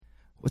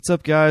What's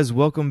up, guys?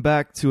 Welcome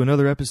back to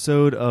another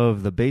episode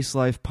of the Bass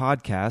Life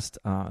podcast.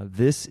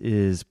 This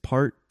is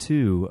part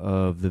 2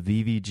 of the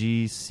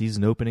VBG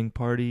season opening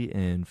party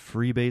and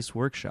free bass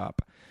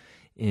workshop.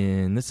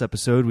 In this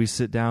episode, we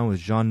sit down with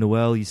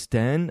Jean-Noël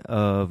Itzstein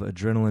of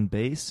Adrenalin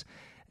Bass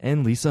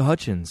and Lisa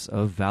Hutchins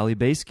of Valley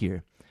Bass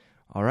Gear.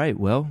 All right,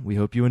 well, we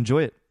hope you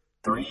enjoy it.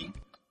 3,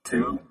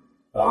 2,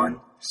 1,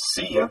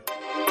 see ya.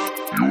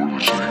 You're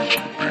listening to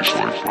the Bass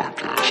Life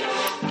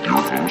podcast with your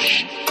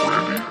hosts,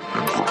 Randy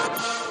and Brian.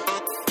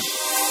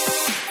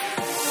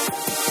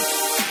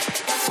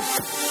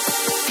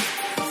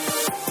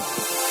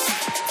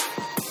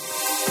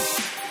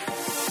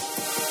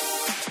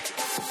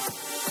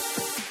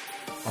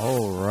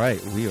 All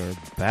right, we are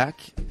back,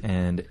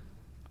 and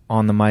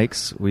on the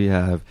mics we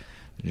have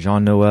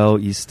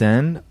Jean-Noël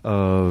Itzstein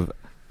of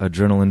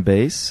Adrenalin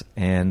Bass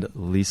and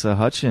Lisa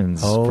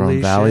Hutchins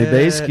from Valley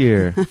Bass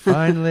Gear.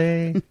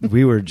 Finally.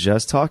 We were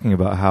just talking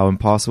about how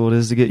impossible it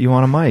is to get you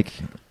on a mic.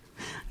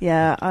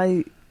 Yeah,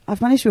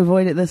 I've managed to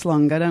avoid it this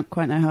long. I don't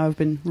quite know how I've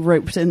been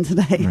roped in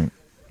today. Right.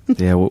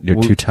 Yeah,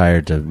 You're too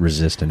tired to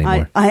resist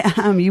anymore. I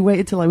am. You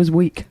waited till I was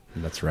weak.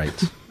 That's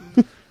right.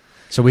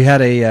 So we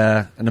had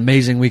an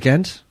amazing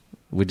weekend.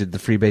 We did the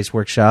free bass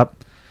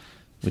workshop.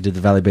 We did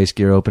the Valley Bass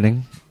Gear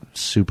opening.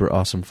 Super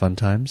awesome fun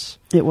times.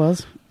 It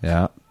was.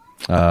 Yeah.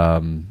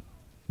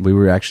 We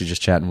were actually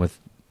just chatting with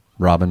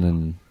Robin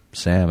and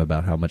Sam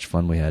about how much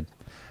fun we had.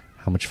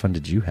 How much fun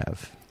did you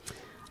have?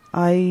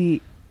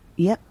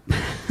 Yep.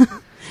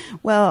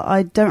 Well,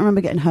 I don't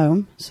remember getting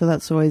home, so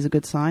that's always a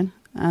good sign.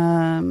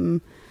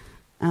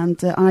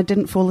 And I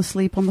didn't fall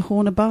asleep on the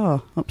Horner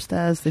Bar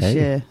upstairs this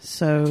year.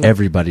 So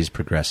everybody's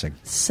progressing.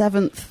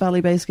 7th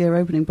Valley Bass Gear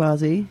opening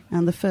party,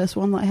 and the first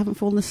one that I haven't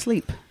fallen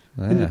asleep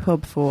in the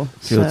pub for.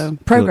 So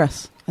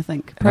progress, I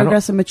think.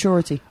 Progress and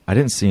maturity. I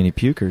didn't see any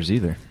pukers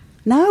either.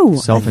 No.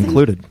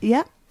 Self-included.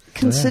 Yeah.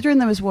 Considering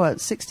there was,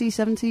 60,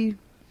 70,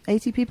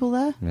 80 people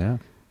there? Yeah.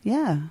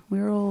 Yeah.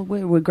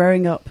 We're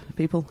growing up,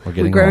 people.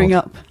 We're growing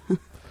up.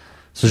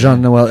 So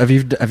Jean-Noël,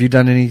 have you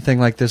done anything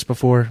like this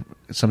before?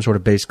 Some sort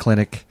of bass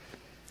clinic?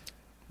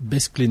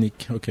 Bass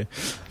clinic, okay.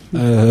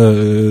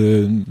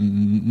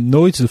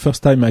 No, it's the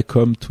first time I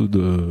come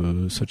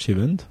to such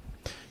event.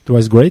 It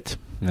was great.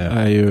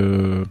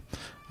 Yeah.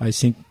 I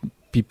think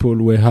people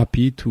were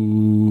happy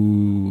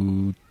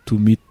to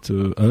meet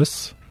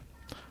us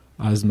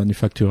as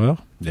manufacturer.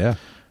 Yeah,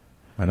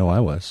 I know I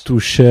was. To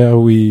share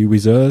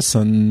with us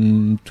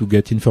and to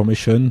get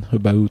information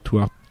about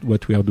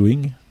what we are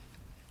doing.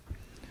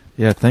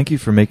 Yeah, thank you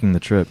for making the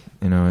trip,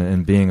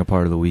 and being a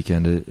part of the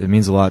weekend. It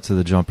means a lot to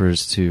the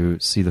jumpers to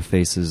see the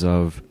faces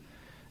of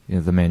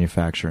the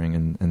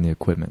manufacturing and the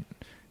equipment.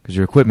 Because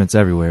your equipment's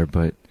everywhere,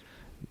 but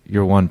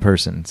you're one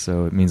person,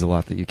 so it means a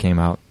lot that you came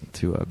out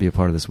to be a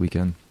part of this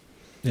weekend.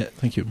 Yeah,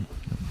 thank you.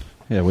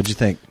 Yeah, what'd you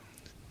think?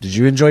 Did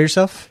you enjoy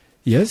yourself?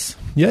 Yes,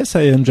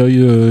 I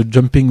enjoy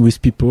jumping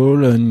with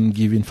people and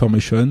give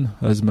information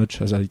as much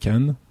as I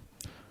can.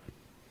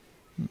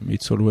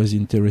 It's always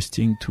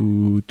interesting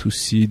to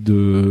see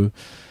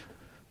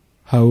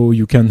how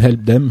you can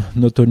help them,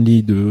 not only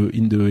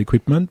in the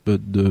equipment,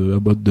 but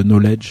about the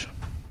knowledge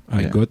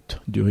I got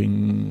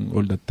during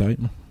all that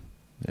time.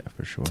 Yeah,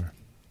 for sure.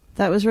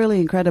 That was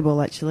really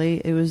incredible, actually.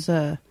 It was,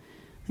 I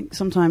think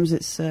sometimes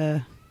it's,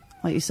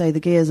 like you say, the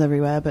gear's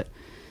everywhere, but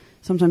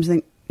sometimes I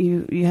think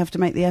you have to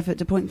make the effort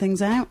to point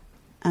things out.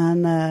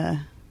 And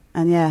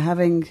yeah,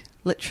 having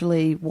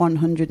literally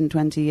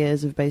 120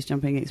 years of bass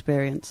jumping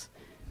experience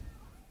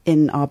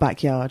in our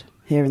backyard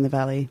here in the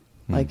valley,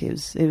 like it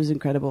was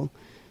incredible.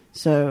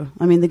 So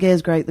I mean, the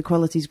gear's great, the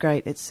quality's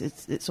great,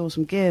 it's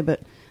awesome gear, but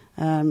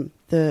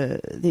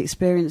the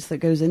experience that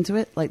goes into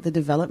it, like the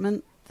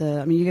development,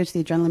 you go to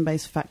the Adrenalin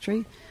Bass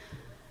factory,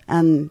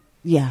 and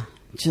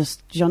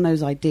just John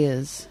knows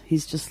ideas.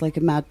 He's just like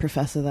a mad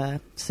professor there,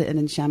 sitting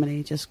in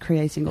Chamonix, just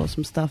creating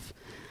awesome stuff.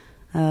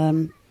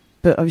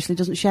 But obviously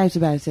doesn't shout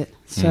about it.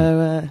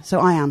 So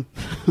I am.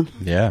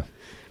 Yeah.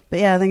 But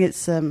yeah, I think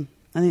it's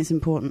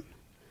important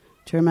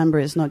to remember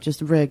it's not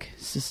just a rig.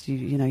 It's just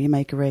you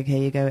make a rig,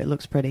 here you go, it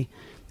looks pretty.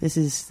 This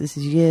is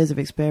years of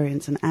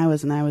experience and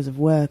hours of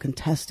work and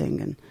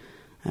testing, and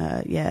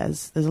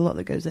there's a lot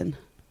that goes in.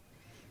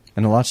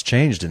 And a lot's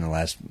changed in the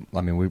last.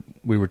 I mean,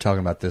 we were talking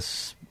about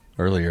this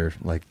earlier,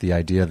 like the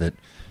idea that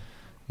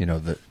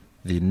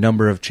the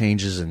number of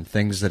changes and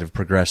things that have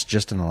progressed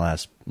just in the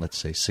last, let's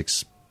say,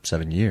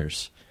 6-7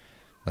 years.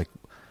 Like,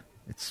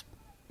 it's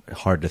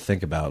hard to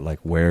think about, like,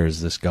 where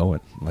is this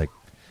going? Like,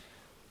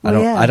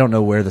 I don't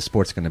know where the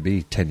sport's going to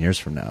be 10 years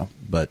from now,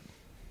 but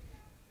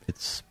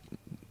it's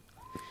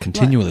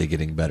continually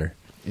getting better.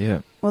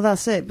 Yeah. Well,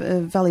 that's it.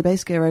 Valley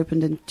Bass Gear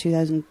opened in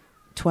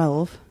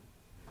 2012,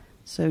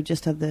 so we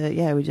just had the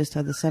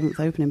 7th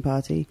opening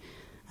party,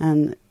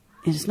 and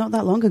it's not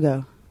that long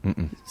ago.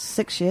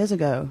 6 years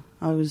ago,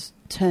 I was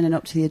turning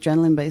up to the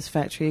Adrenalin Bass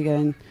factory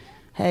going,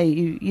 "Hey,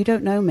 you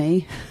don't know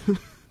me.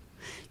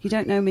 You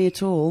don't know me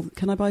at all.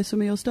 Can I buy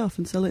some of your stuff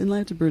and sell it in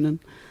Lauterbrunnen?"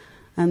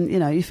 And,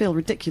 you feel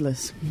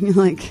ridiculous. You're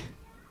like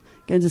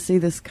going to see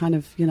this kind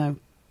of,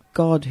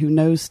 God who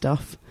knows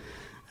stuff.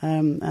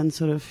 and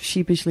sort of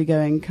sheepishly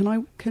going, "Can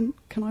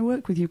I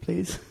work with you,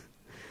 please?"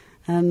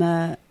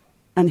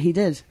 And he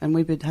did, and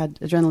we've had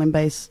Adrenalin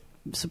Base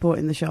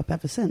supporting the shop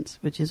ever since,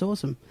 which is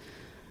awesome.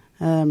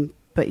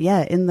 But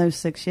yeah, in those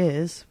 6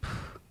 years,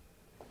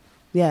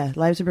 yeah,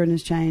 Lauterbrunnen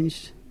has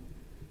changed,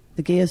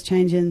 the gear's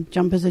changing,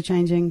 jumpers are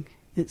changing.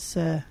 It's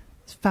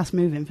fast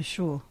moving for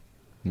sure.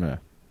 Yeah.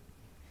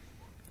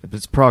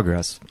 It's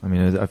progress. I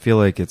mean, I feel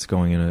like it's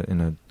going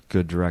in a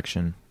good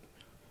direction.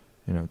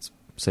 You know, it's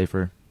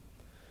safer.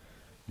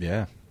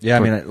 Yeah. Yeah,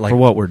 For, I mean, like, for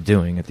what we're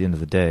doing at the end of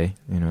the day,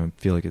 you know, I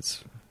feel like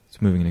it's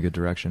moving in a good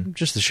direction.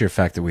 just the sheer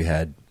fact that we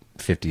had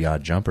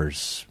 50-odd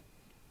jumpers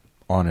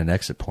on an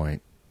exit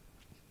point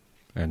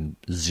and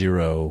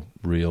 0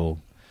 real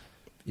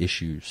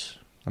issues.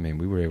 I mean,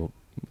 we were able...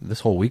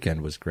 This whole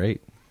weekend was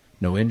great.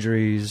 No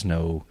injuries,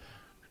 no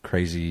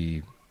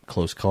crazy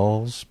close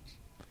calls.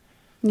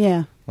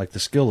 Yeah. Like, the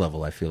skill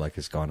level, I feel like,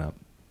 has gone up.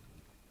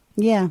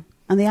 Yeah,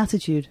 and the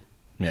attitude.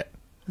 Yeah.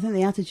 I think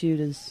the attitude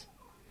is...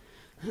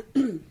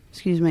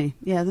 Excuse me.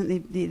 Yeah, I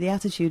think the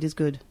attitude is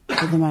good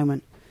at the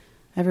moment.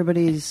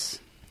 Everybody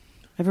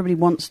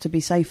wants to be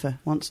safer,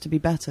 wants to be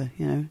better,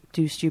 you know,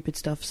 do stupid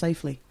stuff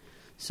safely.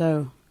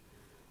 So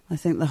I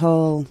think the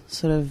whole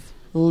sort of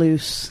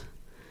loose,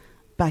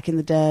 back in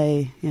the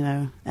day, you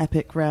know,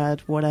 epic,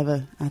 rad,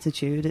 whatever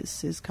attitude,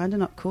 it's kind of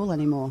not cool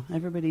anymore.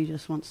 Everybody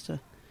just wants to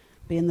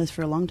be in this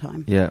for a long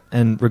time. Yeah,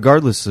 and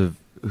regardless of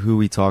who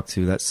we talk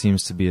to, that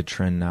seems to be a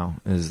trend now,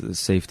 is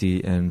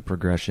safety and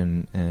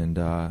progression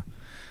and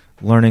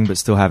learning but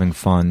still having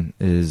fun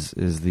is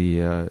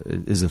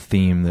a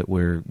theme that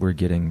we're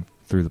getting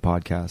through the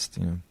podcast,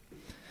 you know.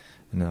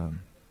 And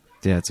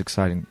yeah, it's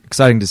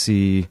exciting to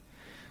see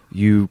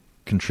you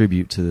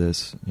contribute to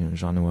this, you know,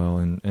 Jean-Noel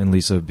and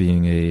Lisa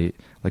being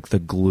the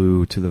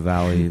glue to the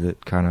valley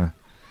that kind of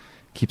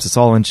keeps us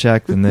all in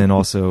check and then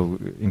also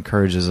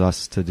encourages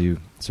us to do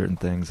certain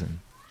things. And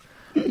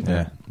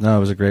Yeah. No, it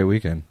was a great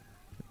weekend.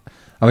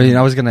 I mean,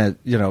 I was going to,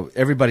 you know,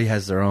 everybody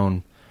has their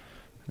own,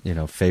 you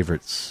know,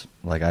 favorites.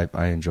 Like,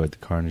 I enjoyed the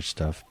Carnage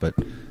stuff, but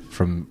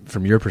from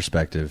your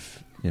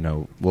perspective, you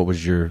know, what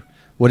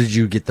did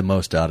you get the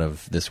most out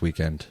of this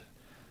weekend?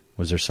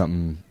 Was there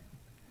something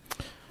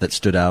that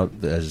stood out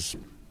as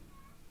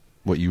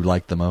what you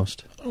liked the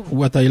most?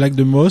 What I like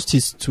the most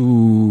is the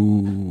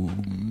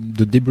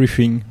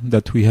debriefing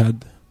that we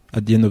had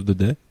at the end of the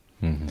day.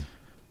 Mm-hmm.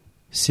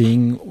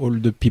 Seeing all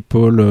the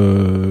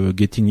people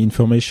getting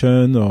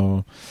information,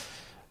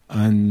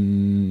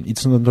 and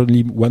it's not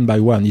only one by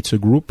one, it's a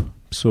group,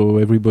 so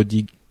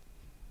everybody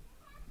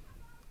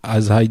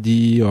has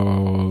idea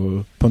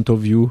or point of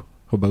view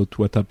about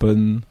what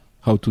happened,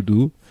 how to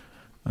do,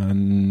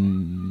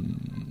 and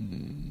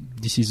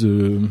this is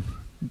a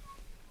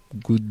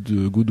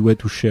good way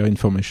to share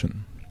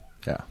information.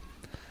 Yeah,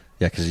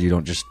 because you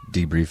don't just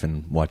debrief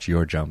and watch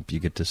your jump. You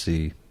get to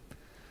see,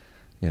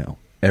 you know,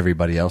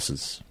 everybody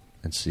else's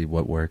and see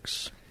what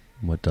works,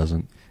 what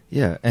doesn't.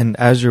 yeah, and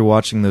as you're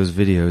watching those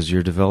videos,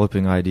 you're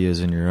developing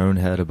ideas in your own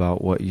head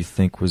about what you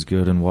think was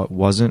good and what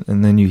wasn't,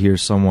 and then you hear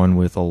someone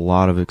with a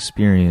lot of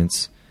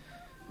experience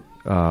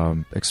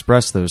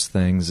express those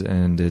things,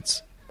 and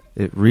it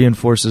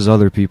reinforces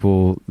other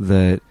people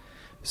that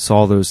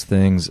saw those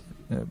things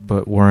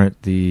but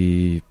weren't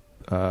the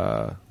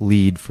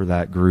lead for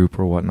that group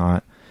or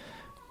whatnot.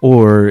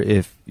 Or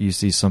if you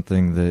see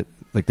something that,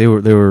 like, they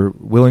were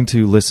willing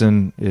to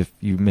listen if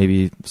you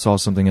maybe saw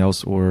something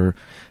else or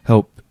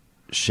help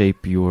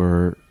shape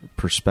your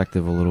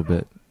perspective a little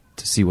bit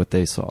to see what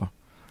they saw,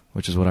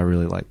 which is what I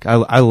really like.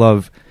 I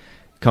love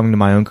coming to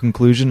my own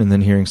conclusion and then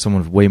hearing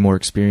someone with way more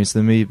experience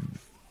than me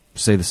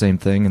say the same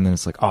thing, and then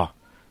it's like, I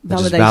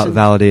just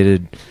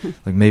validated.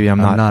 Like, maybe I'm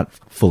not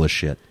full of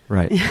shit.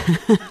 right.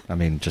 I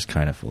mean, just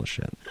kind of full of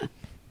shit.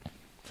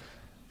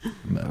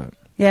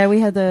 Yeah,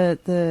 we had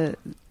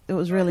it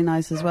was really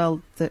nice as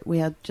well that we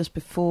had just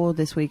before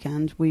this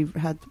weekend, we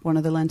had one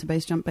of the Learn to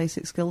Base Jump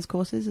Basic Skills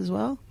courses as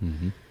well.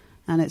 Mm-hmm.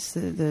 And it's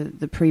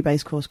the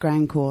pre-base course,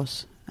 ground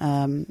course.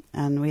 And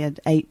we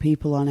had 8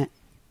 people on it,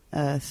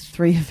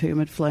 3 of whom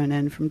had flown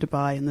in from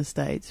Dubai in the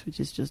States, which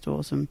is just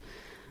awesome.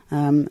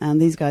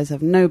 And these guys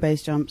have no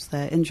base jumps.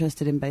 They're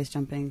interested in base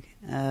jumping,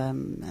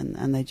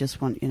 and they just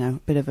want, you know,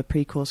 a bit of a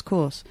pre-course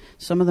course.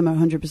 Some of them are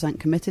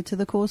 100% committed to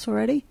the course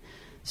already.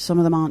 Some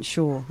of them aren't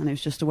sure, and it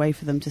was just a way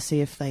for them to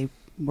see if they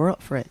were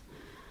up for it.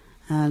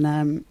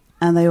 And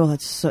they all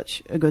had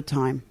such a good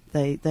time.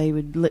 They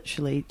were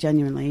literally,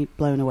 genuinely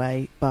blown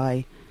away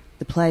by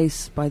the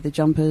place, by the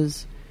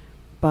jumpers,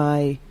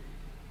 by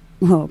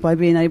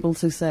being able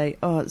to say,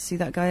 "Oh, see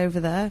that guy over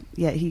there?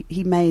 Yeah,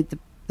 he made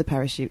the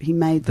parachute. He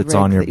made the That's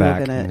rig on your that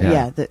back. you're gonna,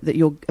 Yeah. that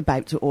you're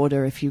about to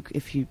order if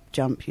you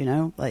jump. You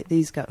know, like,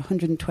 these got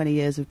 120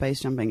 years of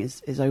base jumping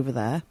is over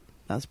there.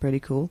 That's pretty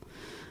cool.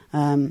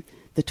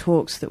 The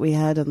talks that we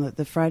had on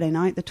the Friday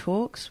night, the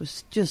talks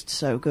was just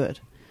so good.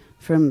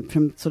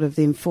 From sort of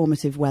the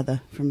informative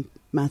weather from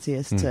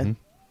Matthias Mm-hmm.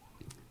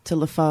 to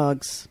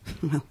Lafargue's,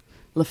 well,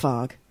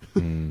 Lafargue.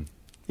 Mm.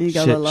 You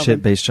gotta love Shit him.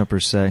 base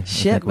jumpers say. I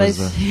Shit think was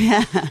base,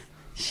 yeah.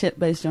 shit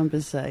base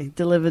jumpers say,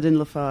 delivered in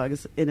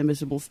Lafargue's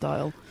inimitable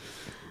style.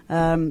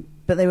 But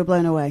they were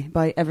blown away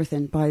by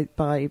everything,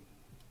 by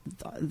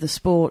the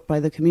sport, by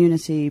the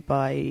community,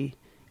 by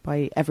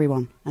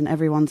everyone and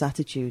everyone's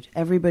attitude.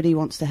 Everybody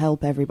wants to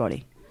help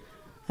everybody,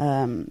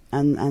 and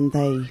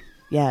they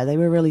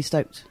were really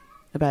stoked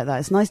about that.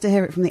 It's nice to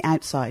hear it from the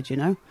outside, you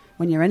know.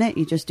 When you're in it,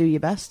 you just do your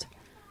best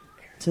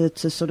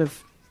to sort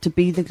of to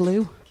be the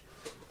glue,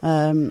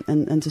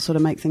 and to sort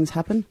of make things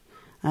happen.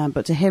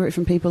 But to hear it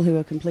from people who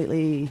are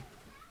completely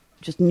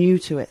just new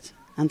to it,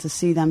 and to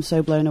see them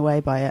so blown away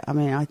by it, I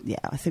mean,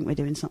 I think we're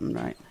doing something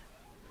right.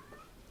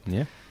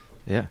 Yeah.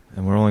 Yeah,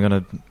 and we're only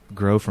going to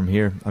grow from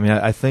here. I mean,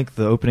 I think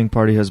the opening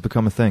party has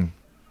become a thing.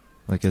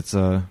 Like, it's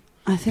I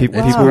think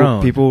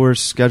people were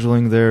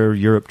scheduling their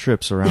Europe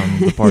trips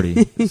around the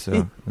party.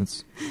 So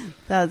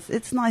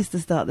it's nice to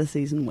start the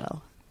season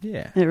well.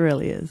 Yeah. It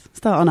really is.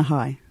 Start on a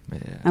high.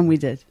 Yeah. And we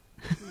did.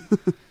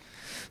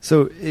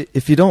 So,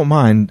 if you don't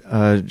mind,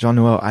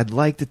 Jean-Noël, I'd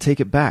like to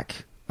take it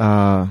back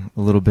a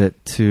little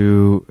bit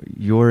to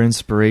your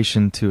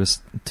inspiration to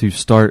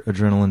start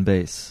Adrenalin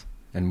Bass.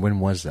 And when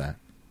was that?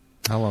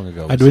 How long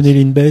ago was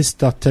Adrenalin Bass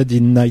started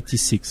in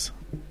 96.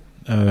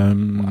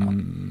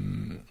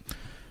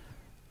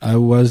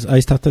 I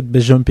started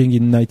bass jumping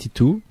in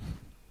 92,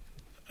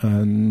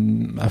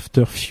 and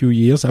after a few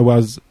years I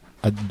was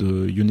at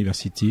the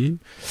university,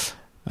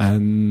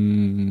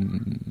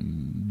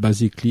 and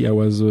basically I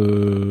was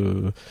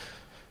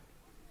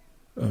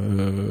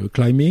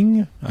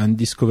climbing and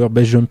discovered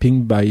bass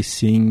jumping by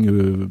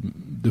seeing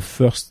the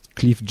first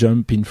cliff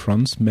jump in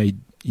France made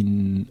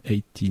in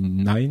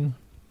 1989.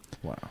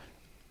 Wow.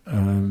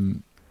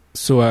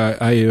 So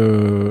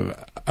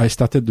I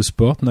started the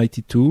sport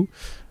 92.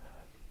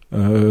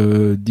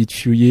 Did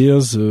few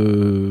years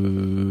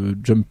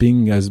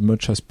jumping as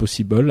much as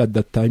possible. At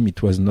that time,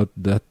 it was not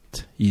that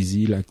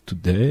easy like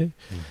today.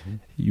 Mm-hmm.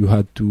 You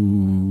had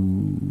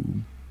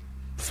to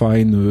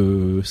find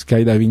a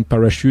skydiving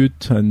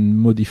parachute and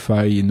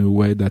modify in a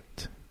way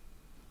that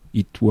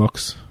it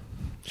works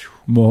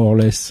more or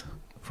less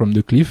from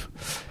the cliff.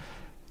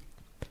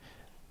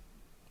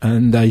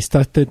 And I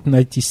started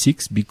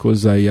 96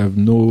 because I have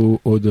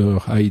no other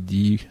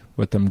idea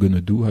what I'm going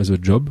to do as a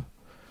job.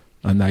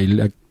 And I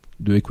like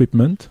the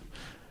equipment.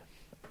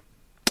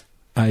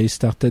 I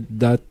started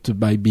that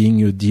by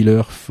being a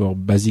dealer for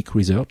basic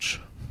research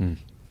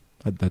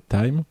at that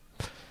time.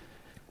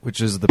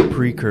 Which is the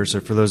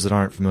precursor, for those that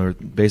aren't familiar,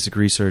 basic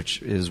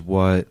research is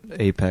what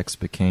Apex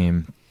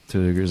became.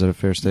 Is that a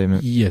fair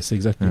statement? Yes,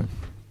 exactly. Yeah.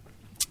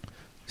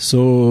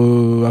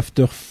 So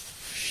after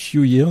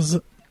few years,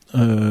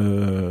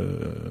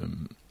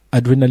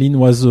 Adrenalin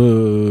was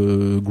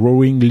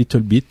growing a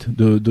little bit.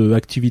 The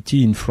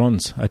activity in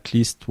France, at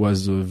least,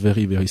 was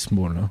very, very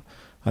small.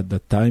 At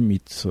that time,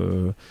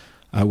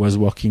 I was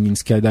working in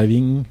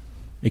skydiving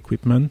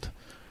equipment,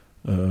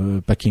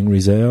 packing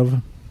reserve,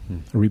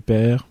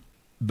 repair.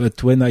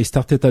 But when I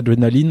started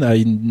Adrenalin,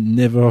 I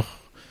never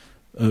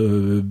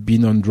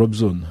been on drop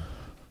zone.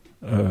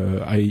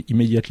 I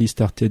immediately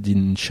started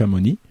in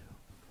Chamonix,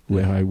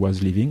 where I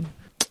was living.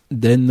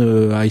 Then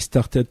I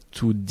started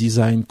to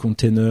design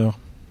container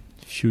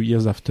few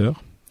years after.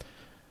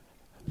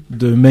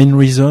 The main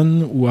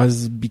reason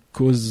was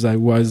because I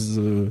was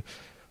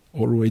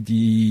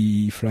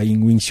already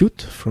flying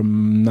wingsuit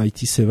from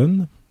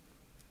 97,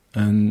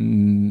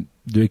 and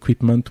the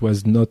equipment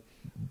was not,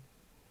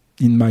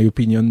 in my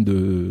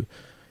opinion,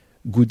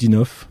 good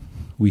enough.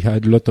 We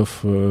had a lot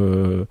of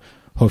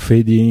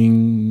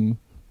off-heading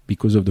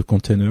because of the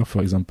container,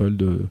 for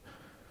example.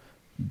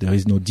 There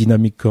is no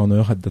dynamic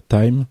corner at the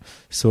time.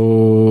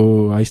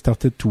 So I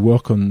started to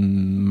work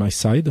on my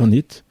side on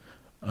it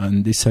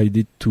and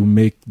decided to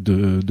make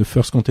the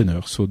first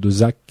container. So the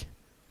ZAC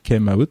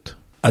came out.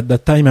 At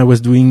that time, I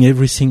was doing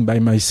everything by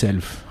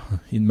myself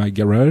in my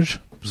garage.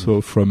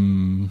 So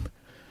from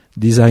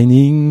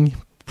designing,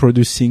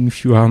 producing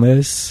few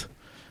harness,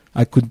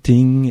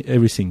 accounting,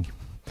 everything.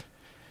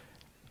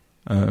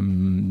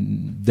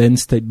 Then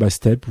step by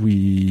step,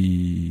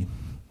 the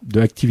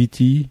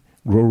activity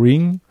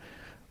growing.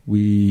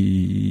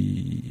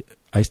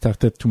 I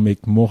started to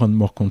make more and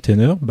more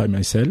container by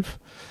myself,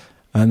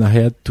 and I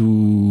had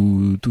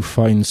to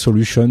find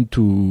solution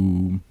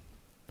to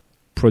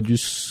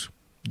produce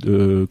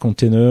the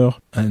container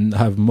and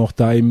have more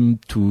time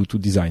to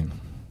design.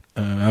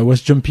 I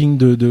was jumping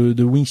the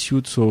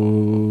wingsuit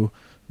so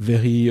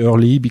very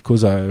early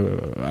because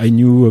I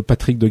knew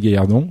Patrick de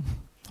Gaillardon,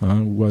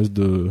 who was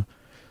the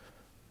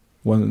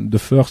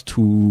first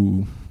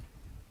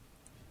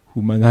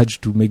who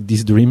managed to make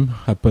this dream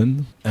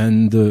happen.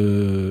 And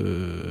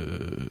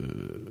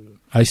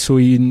I saw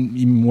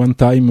him one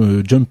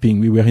time jumping.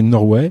 We were in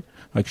Norway,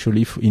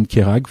 actually, in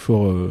Kerag,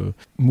 for a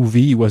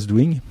movie he was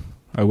doing.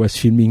 I was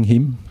filming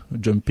him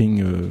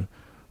jumping.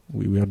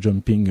 We were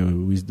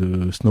jumping with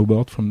the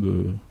snowboard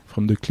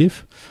from the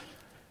cliff,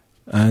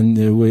 and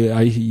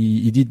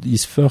he did the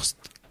first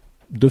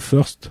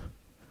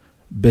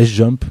base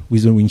jump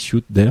with a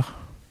wingsuit there.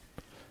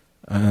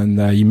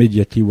 And I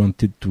immediately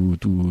wanted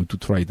to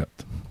try that.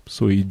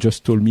 So he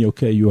just told me,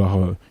 okay, you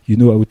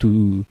know how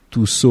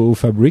to sew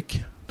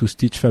fabric, to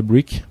stitch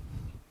fabric.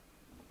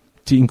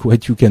 Think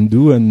what you can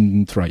do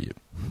and try.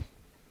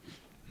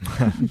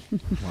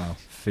 Wow.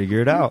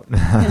 Figure it out.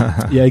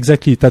 Yeah,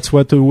 exactly. That's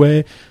what a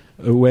way.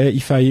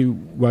 If I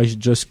was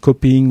just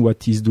copying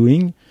what he's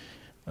doing,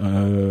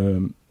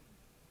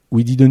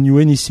 we didn't know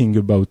anything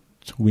about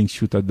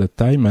wingsuit at that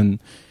time, and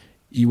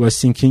he was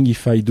thinking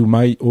if I do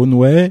my own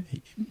way,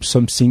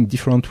 something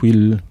different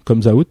will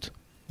comes out,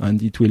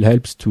 and it will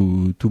help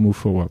to move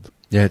forward.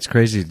 Yeah, it's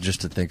crazy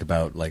just to think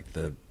about like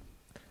the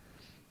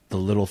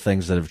little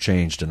things that have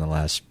changed in the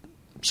last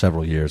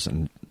several years,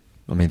 and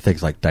I mean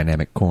things like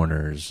dynamic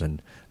corners,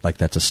 and like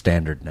that's a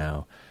standard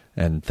now,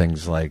 and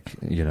things like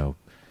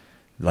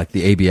like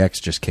the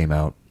ABX just came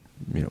out,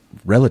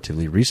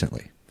 relatively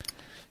recently,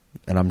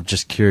 and I'm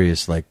just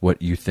curious, like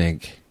what you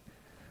think.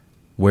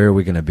 Where are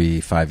we going to be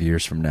 5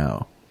 years from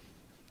now?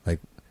 Like,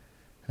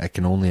 I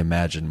can only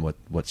imagine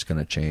what's going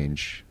to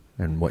change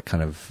and what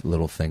kind of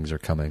little things are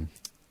coming.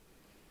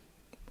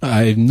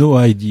 I have no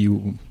idea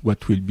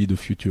what will be the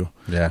future.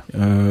 Yeah.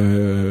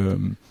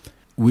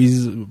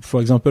 With, for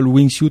example,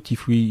 wingsuit,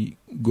 if we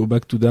go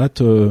back to that,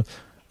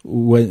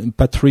 when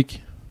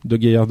Patrick de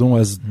Gaillardon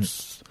has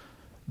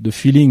the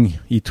feeling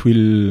it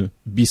will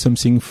be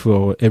something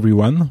for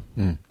everyone,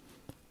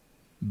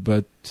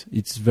 but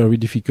it's very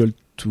difficult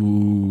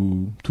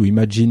to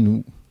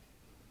imagine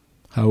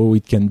how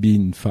it can be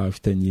in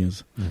 5-10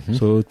 years.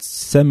 So it's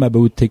same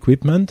about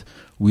equipment.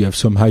 We have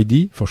some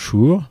idea for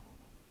sure,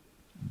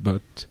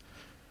 but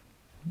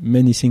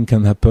many things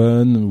can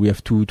happen. We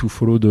have to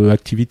follow the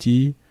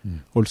activity,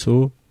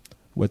 also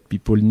what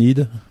people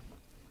need,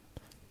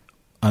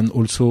 and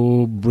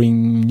also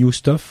bring new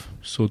stuff.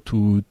 So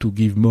to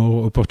give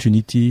more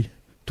opportunity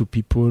to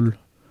people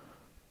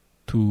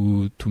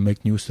to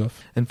make new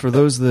stuff. And for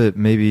those that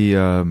maybe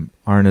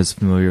aren't as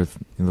familiar with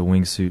the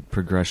wingsuit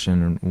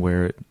progression and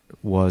where it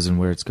was and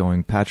where it's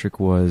going, Patrick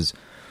was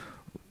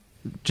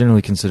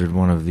generally considered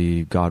one of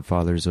the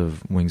godfathers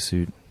of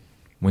wingsuits,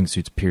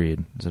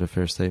 period. Is that a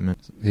fair statement?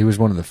 He was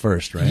one of the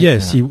first, right?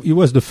 Yes, Yeah. he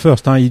was the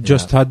first. He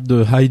just had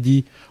the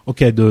idea.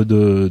 Okay,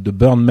 the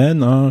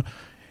Burnman.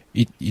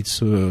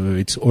 It's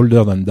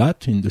older than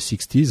that, in the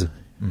 60s.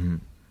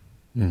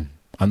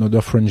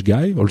 Another French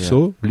guy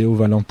also, Léo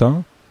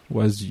Valentin,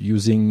 was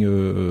using.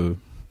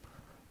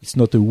 It's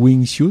not a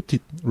wingsuit,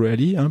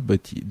 really,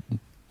 but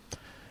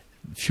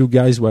few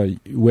guys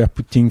were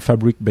putting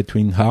fabric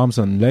between arms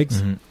and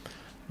legs.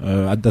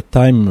 At that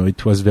time,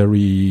 it was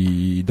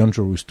very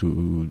dangerous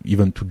to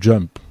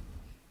jump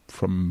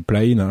from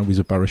plane with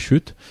a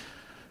parachute.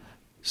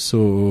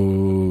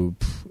 So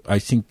I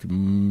think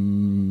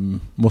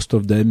most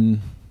of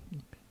them,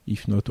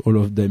 if not all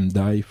of them,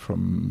 die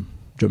from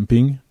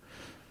jumping.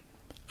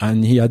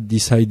 And he had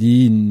this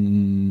idea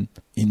in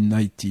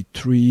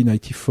 93,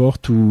 94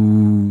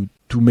 to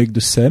make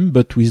the same,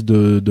 but with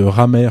the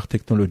Ramer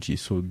technology.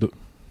 So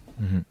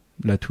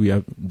that we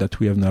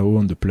have now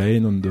on the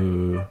plane, on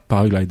the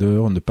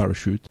paraglider, on the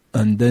parachute.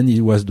 And then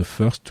he was the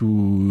first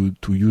to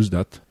use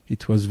that.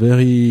 It was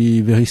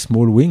very, very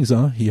small wings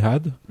he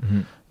had.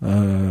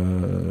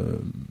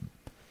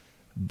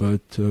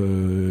 But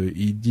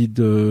he did.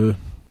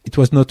 It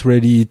was not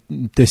really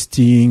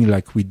testing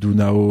like we do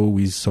now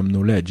with some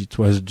knowledge. It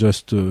was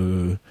just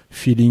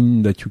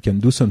feeling that you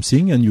can do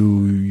something and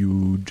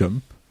you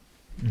jump,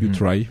 you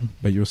try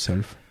by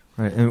yourself.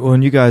 Right, and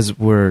when you guys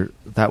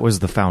that was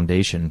the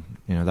foundation.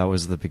 That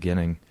was the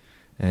beginning,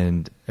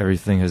 and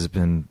everything has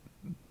been,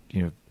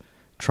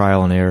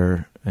 trial and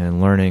error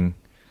and learning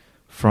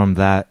from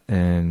that,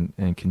 and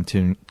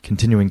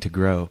continuing to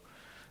grow.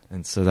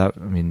 And so that,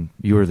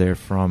 you were there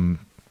from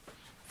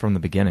the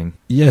beginning.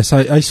 Yes,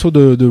 I saw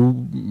the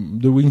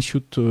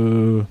wingsuit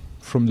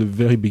from the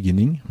very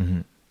beginning,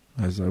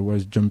 as I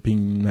was jumping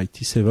in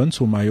 97,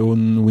 so my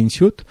own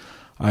wingsuit.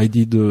 I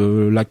did,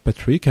 like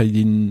Patrick, I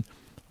did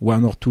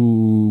 1 or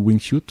 2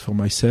 wingsuit for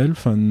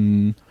myself,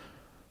 and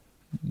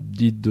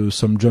did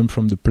some jump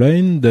from the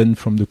plane, then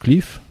from the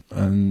cliff.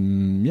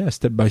 And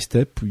step by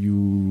step,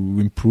 you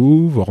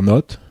improve or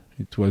not.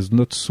 It was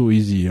not so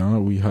easy.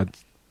 We had,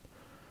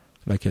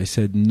 like I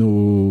said,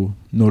 no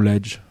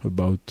knowledge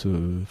about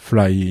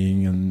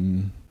flying,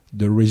 and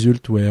the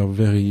results were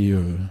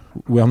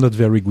not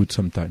very good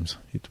sometimes.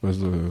 It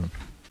was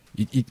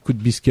it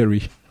could be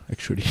scary,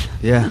 actually.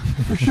 Yeah,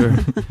 for sure.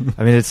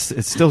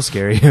 It's still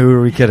scary. Who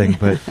are we kidding?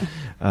 But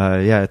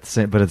at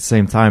the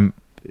same time,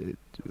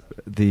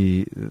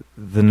 the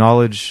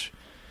knowledge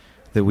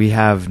that we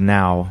have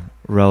now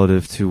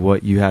relative to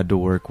what you had to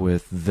work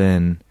with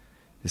then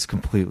is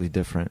completely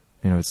different.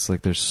 It's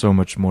like there's so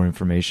much more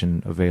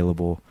information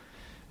available,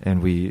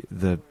 and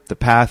the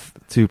path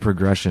to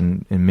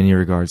progression in many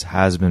regards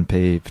has been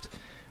paved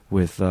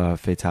with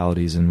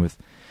fatalities and with,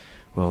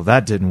 well,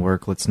 that didn't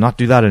work, let's not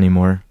do that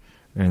anymore,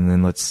 and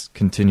then let's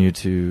continue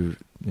to,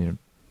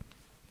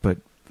 but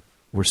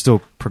we're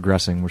still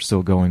progressing, we're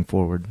still going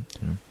forward.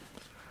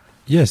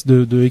 Yes,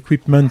 the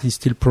equipment is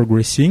still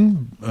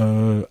progressing.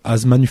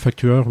 As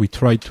manufacturer, we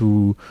try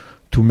to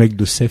make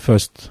the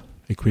safest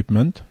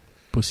equipment.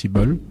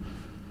 possible,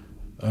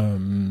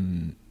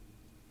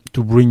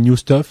 to bring new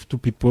stuff to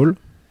people,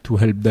 to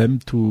help them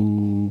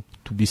to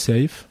be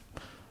safe.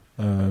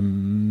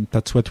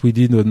 That's what we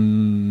did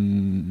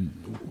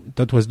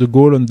that was the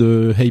goal on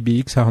the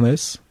ABX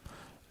harness,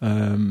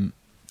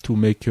 to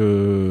make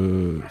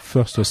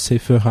first a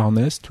safer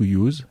harness to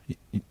use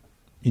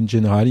in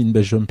general in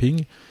base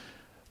jumping,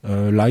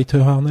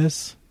 lighter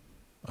harness,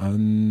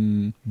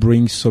 and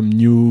bring some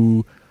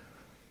new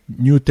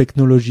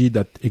technology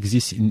that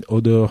exists in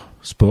other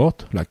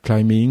sport like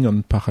climbing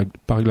and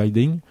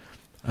paragliding,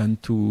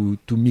 and to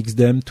mix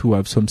them to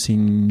have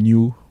something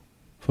new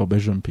for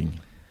base jumping.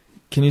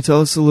 Can you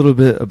tell us a little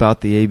bit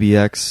about the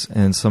ABX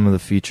and some of the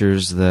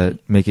features that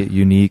make it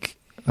unique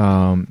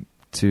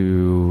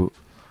to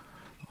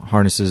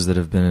harnesses that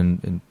have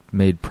been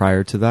made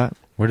prior to that?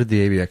 Where did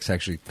the ABX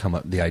actually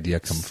the idea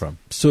come from?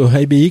 So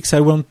ABX,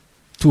 I want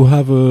to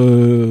have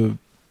a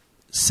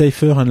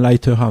safer and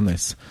lighter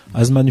harness.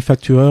 As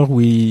manufacturer,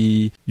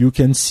 you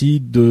can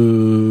see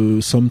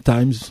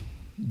sometimes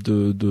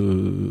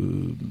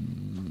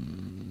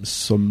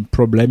some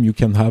problem you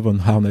can have on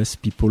harness.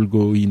 People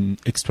go in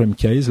extreme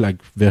case, like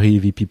very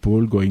heavy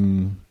people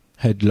going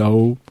head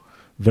low,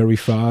 very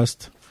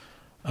fast,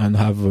 and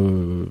have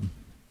a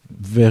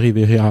very,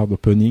 very hard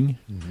opening.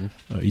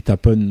 Mm-hmm. It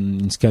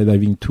happened in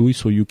skydiving too,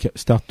 so you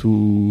start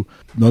to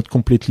not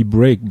completely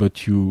break, but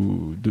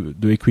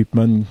the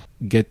equipment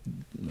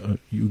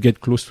you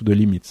get close to the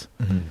limits.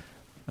 Mm-hmm.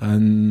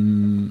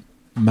 And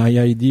my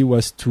idea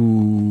was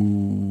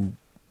to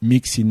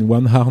mix in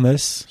one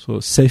harness,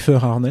 so safer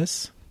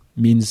harness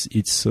means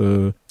it's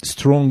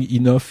strong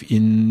enough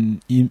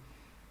in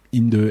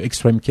the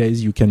extreme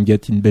case you can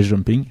get in base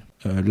jumping.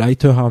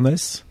 Lighter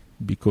harness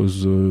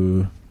because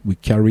we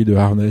carry the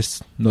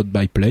harness not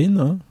by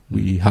plane,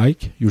 we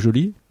hike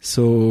usually.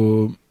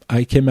 So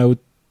I came out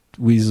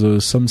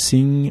with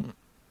something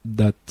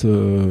that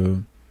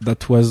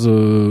was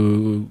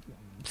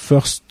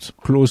first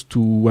close to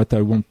what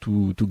I want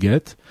to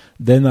get.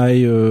 Then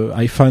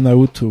I found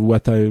out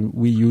what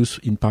we use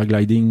in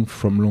paragliding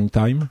from long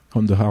time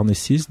on the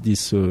harnesses,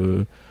 this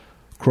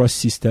cross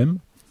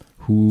system,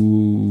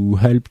 who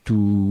help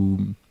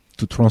to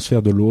transfer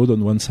the load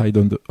on one side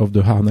of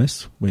the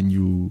harness when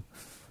you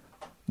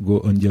go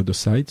on the other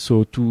side.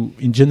 So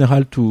in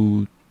general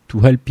to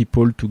help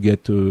people to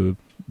get a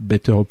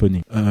better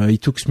opening.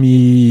 It took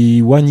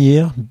me 1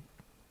 year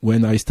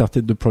when I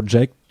started the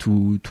project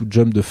to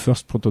jump the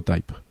first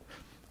prototype.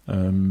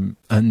 And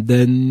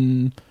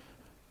then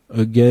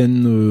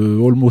again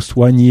almost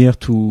 1 year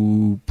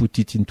to put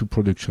it into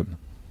production.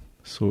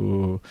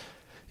 So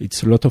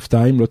it's a lot of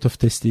time, lot of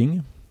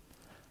testing.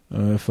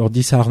 For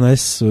this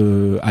harness,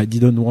 I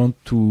didn't want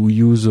to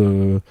use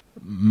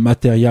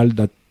material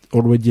that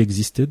already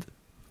existed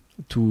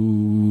to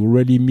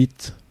really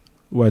meet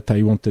what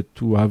I wanted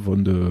to have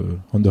on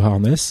the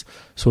harness.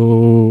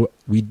 So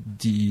we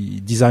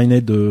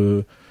designed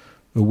a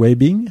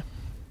webbing,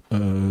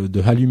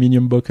 the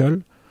aluminum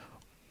buckle,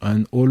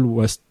 and all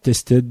was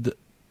tested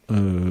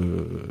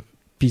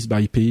piece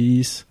by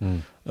piece.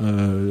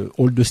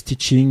 All the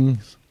stitching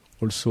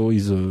also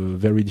is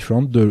very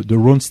different. The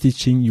round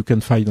stitching you can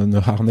find on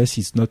the harness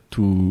is not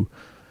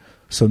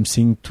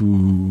something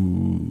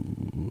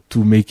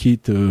to make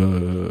it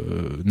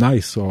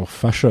nice or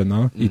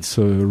fashion. It's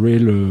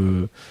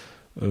real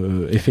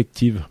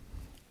effective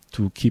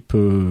to keep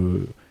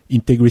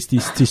integrity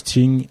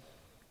stitching,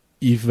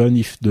 even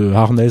if the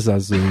harness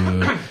has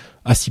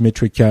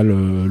asymmetrical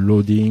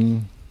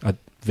loading at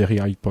very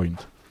high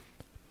point.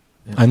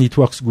 Yeah. And it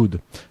works good.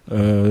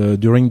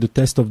 During the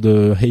test of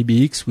the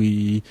ABX,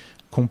 we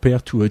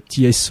compared to a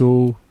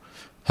TSO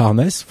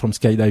harness from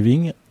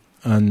skydiving.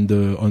 And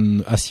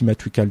on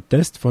asymmetrical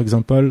test, for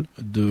example,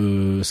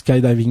 the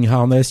skydiving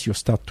harness, you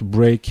start to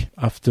break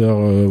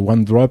after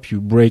one drop.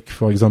 You break,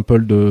 for example,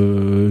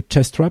 the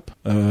chest strap.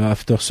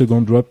 After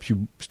second drop,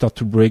 you start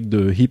to break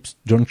the hip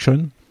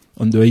junction.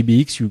 On the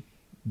ABX, we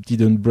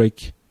didn't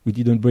break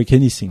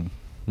anything.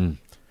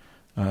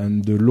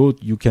 And the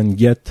load you can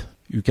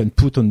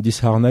put on this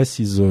harness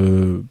is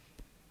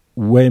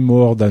way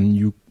more than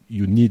you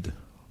need,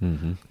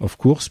 of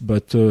course.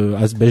 But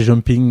as base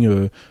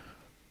jumping,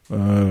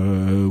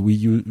 we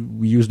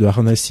use the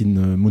harness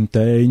in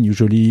mountain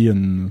usually,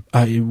 and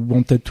I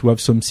wanted to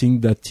have something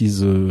that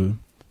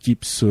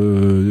keeps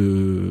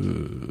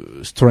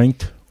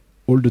strength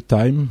all the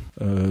time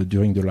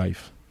during the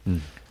life.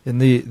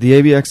 And the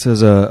ABX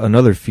has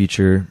another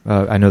feature.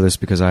 I know this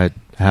because I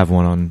have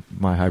one on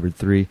my Hybrid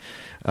 3,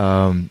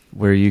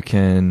 where you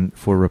can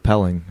for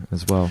rappelling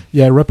as well.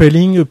 Yeah,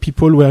 rappelling.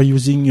 People were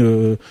using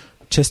a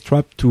chest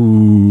strap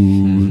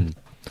to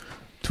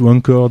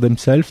anchor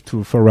themselves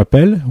for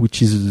rappel,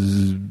 which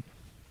is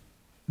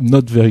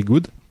not very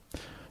good.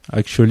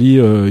 Actually,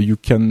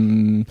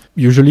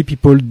 usually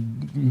people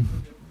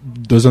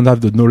doesn't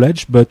have the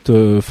knowledge, but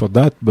for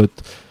that. But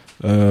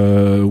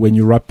when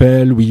you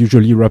rappel, we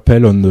usually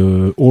rappel on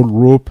the old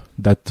rope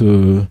that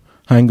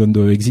hang on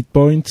the exit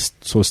point,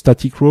 so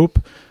static rope.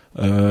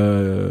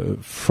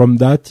 From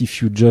that,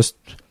 if you just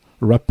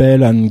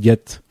rappel and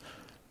get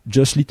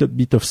just little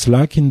bit of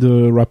slack in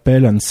the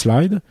rappel and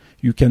slide,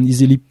 you can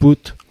easily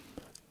put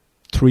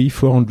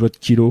 300-400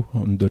 kilo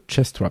on the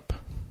chest strap.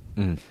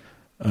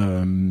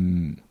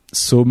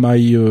 So my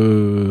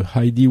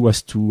idea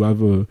was to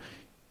have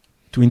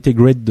to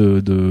integrate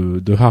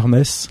the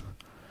harness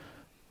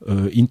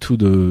into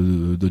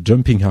the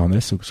jumping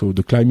harness, so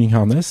the climbing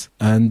harness,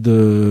 and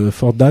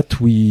for that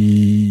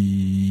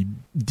we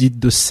did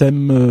the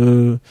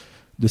same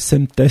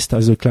test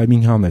as a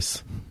climbing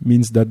harness.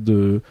 Means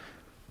that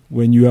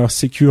when you are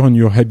secure on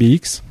your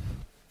ABX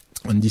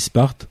on this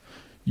part,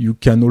 you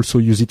can also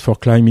use it for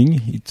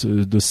climbing. It's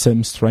the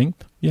same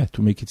strength,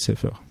 to make it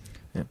safer.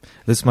 Yeah.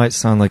 This might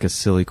sound like a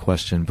silly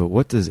question, but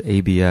what does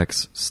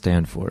ABX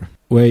stand for?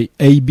 Well,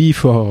 AB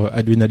for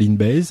adrenaline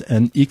base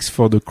and X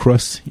for the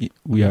cross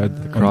we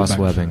had. Cross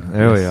webbing.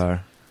 There we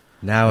are.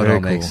 Now Very it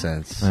all makes cool.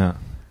 sense. Yeah.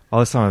 All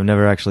this time I've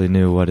never actually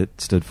knew what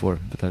it stood for,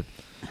 but that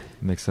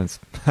makes sense.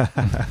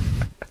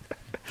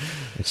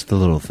 It's the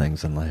little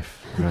things in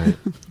life. Right.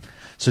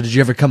 So did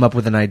you ever come up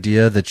with an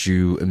idea that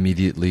you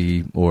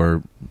immediately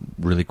or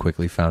really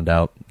quickly found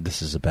out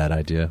this is a bad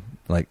idea?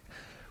 Like,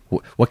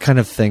 what kind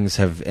of things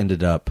have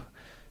ended up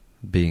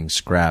being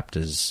scrapped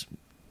as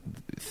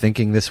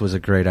thinking this was a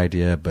great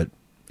idea, but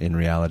in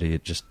reality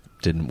it just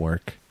didn't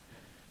work?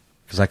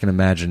 Because I can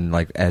imagine,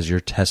 like, as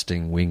you're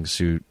testing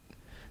wingsuit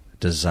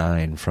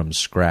design from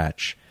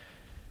scratch,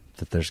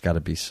 that there's got to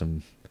be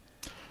some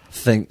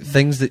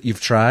things that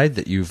you've tried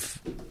that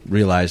you've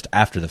realized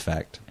after the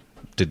fact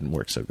didn't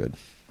work so good.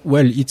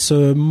 Well, it's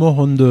more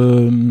on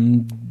the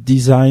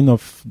design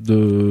of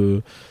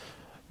the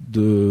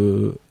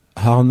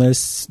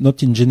harness,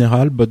 not in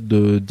general, but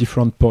the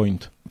different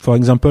point. For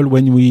example,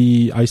 when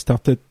I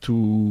started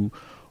to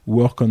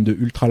work on the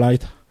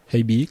ultralight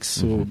ABX,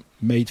 so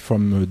made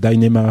from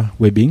Dynema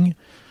webbing,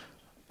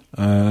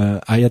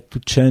 I had to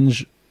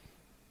change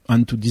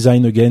and to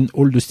design again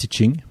all the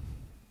stitching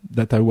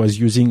that I was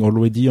using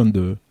already on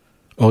the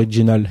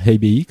original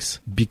ABX,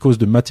 because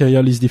the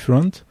material is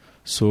different.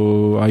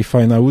 So I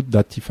find out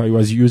that if I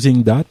was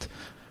using that,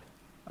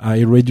 I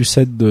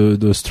reduced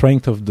the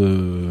strength of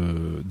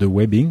the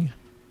webbing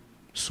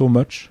so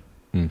much.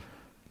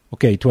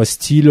 Okay, it was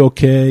still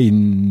okay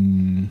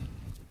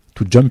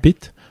to jump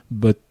it,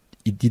 but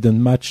it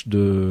didn't match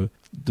the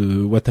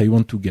what I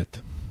want to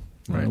get.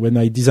 Right. When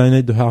I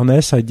designed the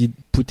harness, I did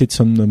put it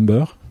some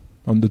number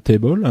on the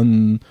table,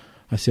 and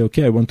I say,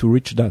 okay, I want to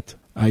reach that.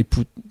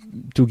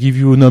 To give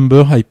you a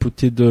number, I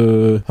put it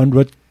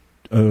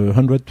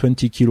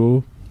 120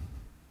 kilo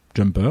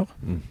jumper,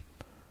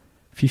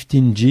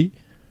 15G.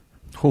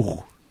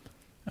 Oh.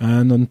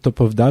 And on top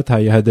of that,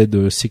 I added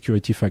a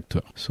security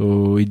factor.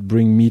 So it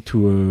brings me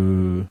to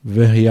a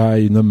very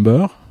high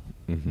number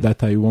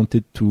that I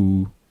wanted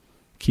to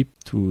keep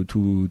to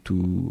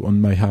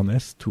on my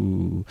harness.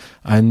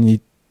 And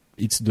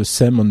it's the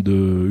same on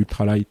the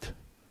ultralight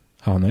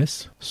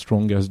harness,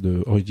 strong as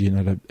the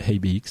original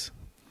ABX.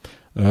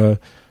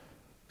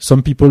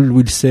 Some people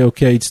will say,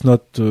 okay, it's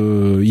not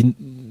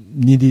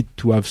needed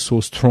to have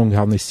so strong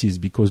harnesses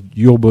because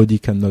your body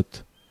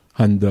cannot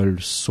handle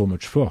so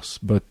much force.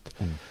 But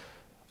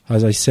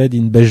as I said,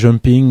 in base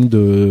jumping,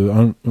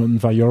 the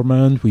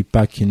environment, we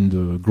pack in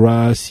the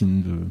grass,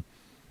 in the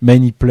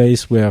many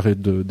places where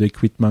the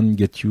equipment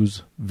get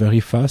used very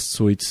fast.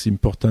 So it's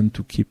important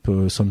to keep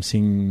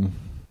something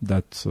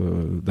that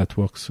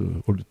works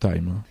all the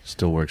time.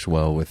 Still works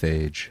well with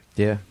age.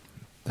 Yeah,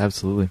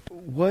 absolutely.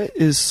 What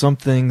is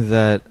something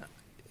that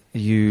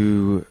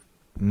you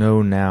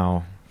know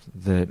now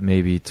that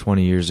maybe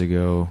 20 years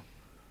ago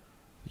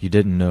you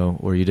didn't know,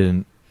 or we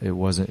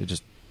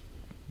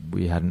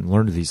hadn't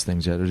learned these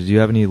things yet? Or do you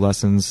have any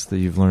lessons that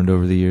you've learned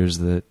over the years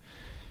that,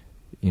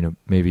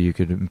 maybe you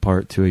could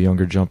impart to a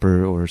younger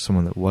jumper or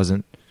someone that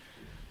wasn't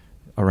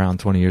around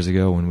 20 years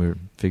ago when we were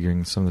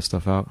figuring some of this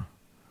stuff out?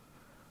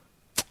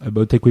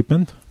 About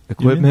equipment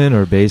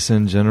or base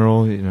in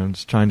general,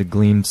 just trying to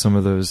glean some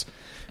of those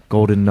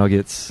golden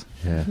nuggets.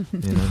 Yeah.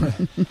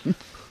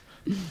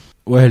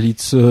 Well,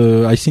 it's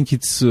I think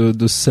it's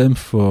the same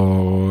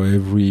for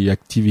every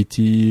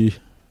activity,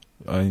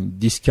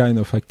 this kind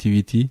of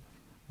activity.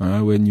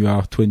 When you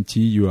are 20,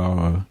 you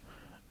are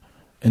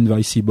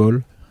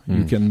invincible.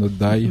 You cannot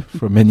die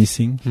from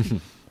anything.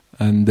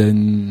 And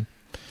then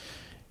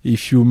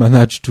if you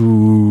manage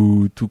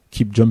to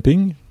keep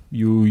jumping,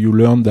 you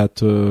learn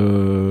that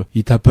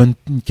it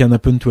can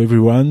happen to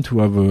everyone to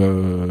have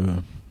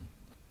a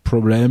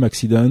problem,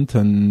 accident,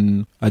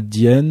 and at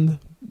the end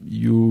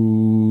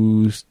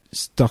you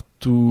start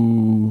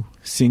to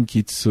think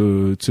it's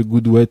a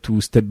good way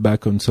to step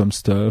back on some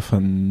stuff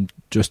and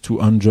just to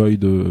enjoy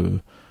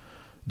the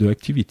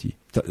activity.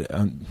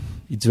 And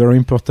it's very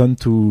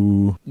important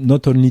to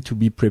not only to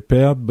be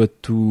prepared,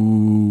 but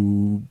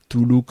to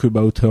look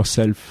about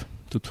herself,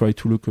 to try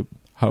to look at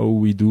how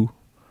we do.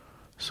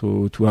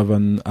 So to have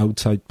an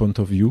outside point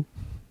of view,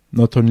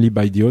 not only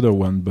by the other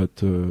one,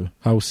 but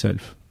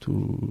ourselves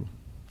to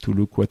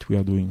look what we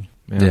are doing.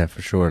 Yeah,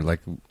 for sure. Like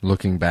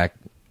looking back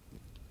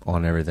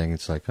on everything,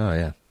 it's like, oh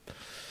yeah,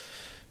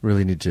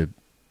 really need to.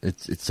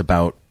 It's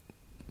about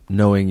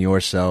knowing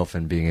yourself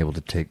and being able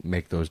to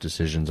make those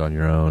decisions on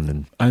your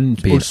own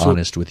and being also,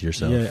 honest with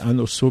yourself. Yeah, and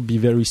also be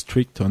very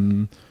strict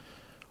on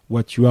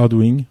what you are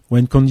doing.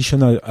 When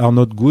conditions are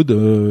not good,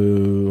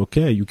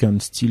 okay, you can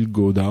still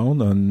go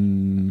down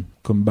and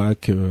come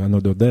back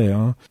another day.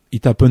 Huh?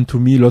 It happened to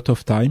me a lot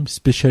of times,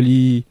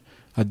 especially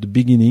at the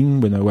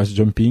beginning when I was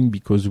jumping,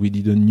 because we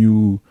didn't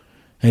knew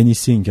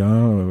anything.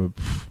 Huh?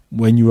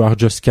 When you are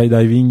just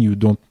skydiving, you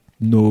don't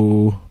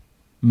know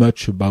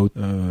much about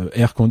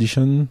air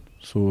condition,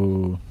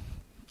 so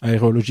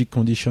aerologic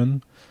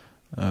condition.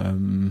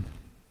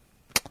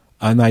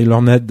 And I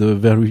learned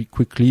very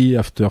quickly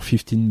after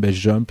 15 base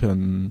jump,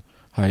 and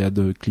I had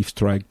a cliff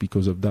strike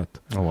because of that.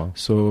 Oh, wow.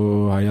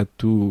 So I had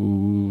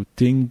to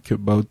think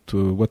about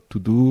what to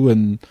do,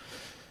 and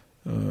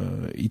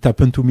it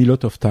happened to me a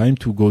lot of time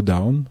to go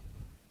down.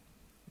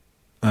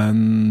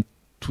 And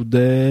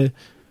today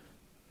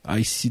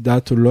I see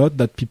that a lot,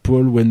 that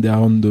people, when they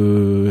are on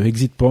the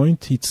exit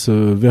point, it's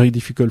very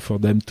difficult for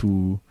them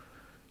to,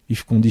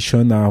 if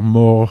conditions are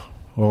more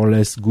or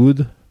less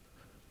good,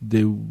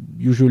 they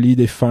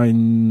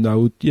find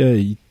out,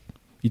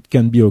 it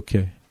can be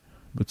okay,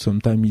 but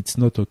sometimes it's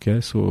not okay,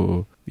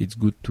 so it's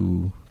good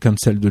to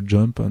cancel the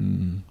jump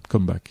and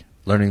come back.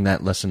 Learning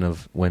that lesson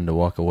of when to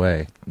walk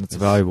away. That's a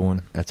valuable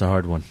one. That's a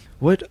hard one.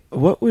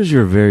 What was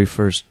your very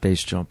first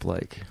base jump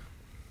like?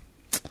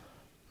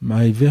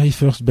 My very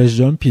first base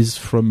jump is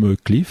from a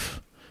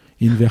cliff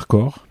in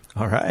Vercors.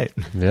 All right.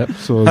 Yep.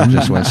 So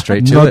just went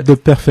straight to not it. the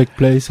perfect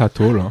place at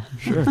all. Huh?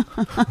 Sure.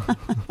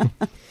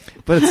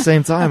 But at the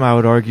same time, I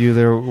would argue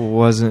there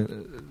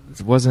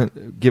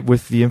wasn't get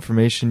with the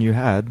information you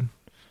had.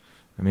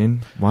 I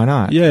mean, why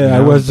not? Yeah, You know,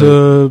 I was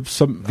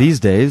some these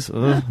days.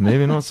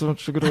 Maybe not so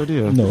much a good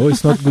idea. No,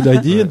 it's not a good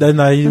idea. Then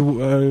I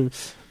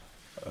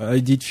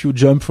did few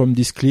jump from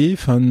this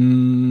cliff,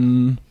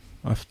 and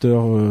after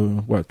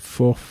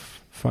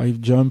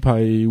 4-5 jump,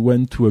 I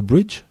went to a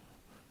bridge,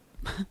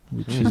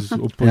 which is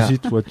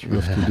opposite what you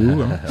have to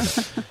do. Huh?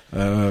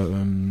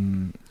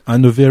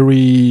 And a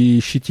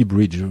very shitty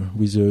bridge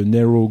with a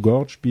narrow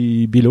gorge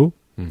below.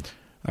 Mm.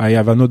 I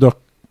had another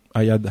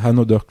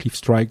cliff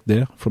strike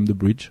there from the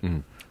bridge.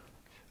 Mm.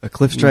 A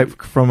cliff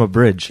strike from a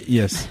bridge.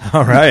 Yes.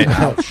 All right.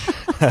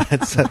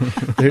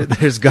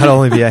 There's got to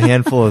only be a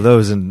handful of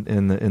those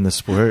in the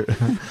sport.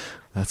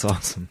 That's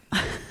awesome.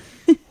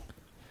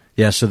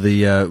 Yeah, so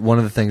the one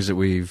of the things that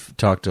we've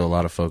talked to a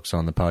lot of folks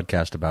on the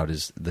podcast about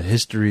is the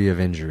history of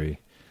injury.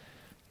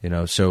 You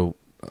know, so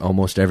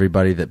almost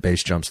everybody that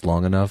base jumps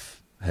long enough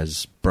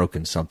has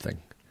broken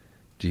something.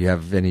 Do you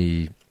have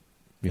any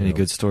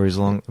good stories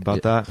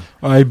about that?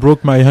 I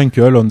broke my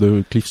ankle on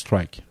the cliff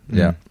strike.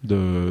 Yeah.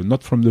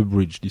 Not from the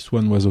bridge. This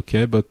one was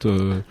okay, but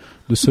the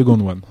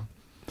second one.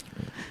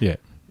 Yeah.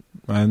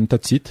 And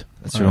that's it.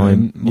 That's your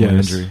only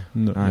injury.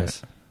 No,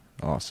 nice. Yeah.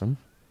 Awesome.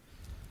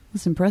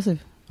 That's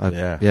impressive.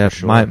 Yeah, for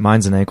sure.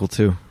 Mine's an ankle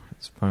too.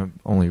 It's my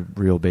only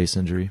real base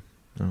injury.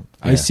 No.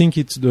 I think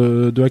it's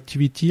the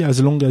activity,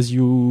 as long as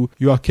you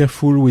are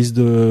careful with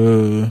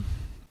the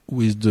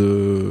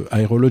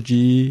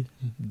aerology,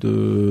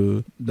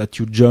 that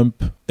you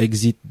jump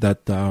exit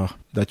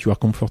that you are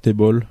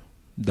comfortable,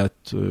 that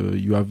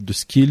you have the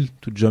skill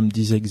to jump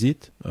this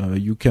exit,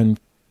 you can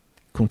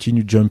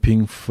continue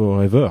jumping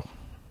forever.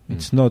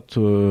 It's not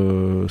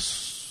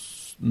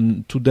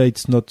today.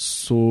 It's not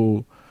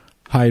so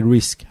high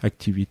risk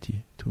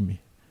activity to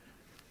me,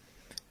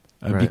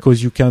 Right.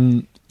 because you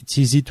can. It's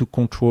easy to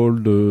control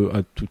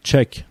to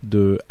check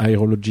the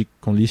aerologic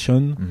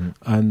condition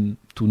and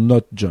to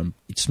not jump.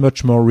 It's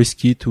much more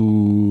risky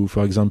to,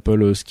 for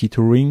example, ski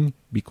touring,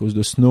 because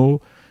the snow,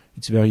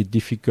 it's very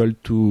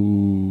difficult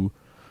to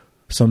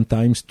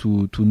sometimes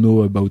to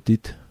know about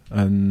it,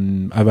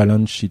 and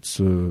avalanche,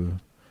 it's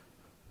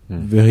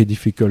very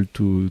difficult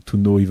to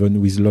know,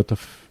 even with a lot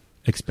of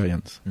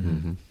experience.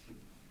 Mm-hmm.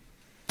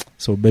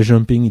 So base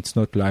jumping, it's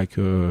not like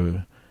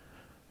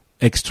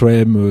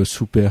extreme,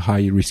 super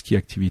high risky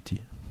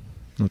activity.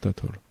 Not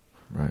at all.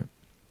 Right.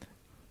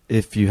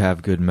 If you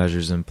have good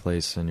measures in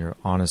place and you're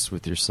honest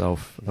with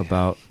yourself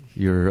about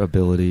your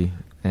ability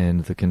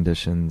and the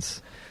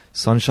conditions.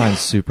 Sunshine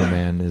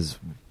Superman is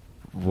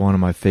one of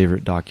my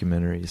favorite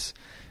documentaries.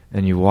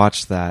 And you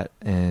watch that,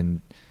 and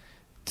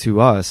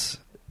to us,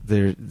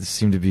 there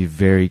seem to be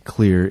very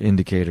clear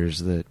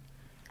indicators that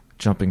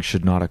jumping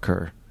should not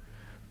occur.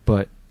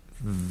 But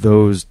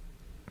those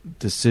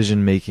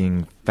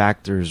decision-making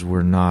factors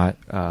were not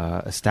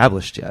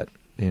established yet,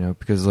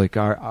 because like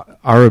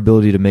our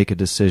ability to make a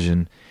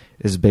decision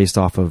is based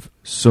off of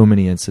so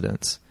many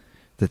incidents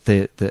that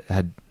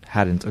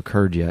hadn't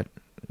occurred yet,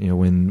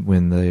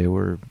 when they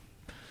were,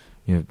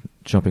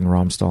 jumping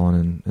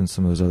Romstallen and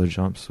some of those other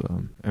jumps.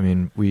 I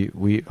mean,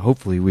 we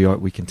hopefully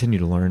we continue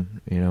to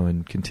learn,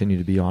 and continue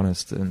to be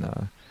honest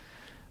and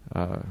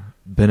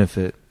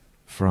benefit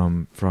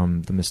from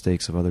the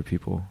mistakes of other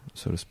people,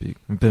 so to speak.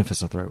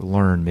 Benefit's not the right word.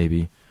 Learn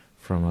maybe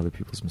from other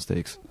people's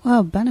mistakes.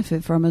 Well,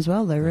 benefit from as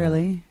well, though.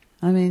 Really,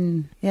 I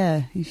mean,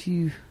 if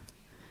you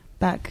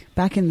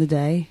back in the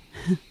day,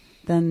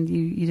 then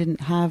you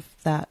didn't have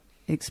that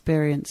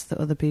experience that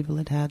other people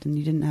had had, and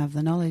you didn't have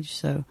the knowledge.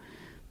 So,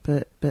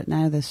 but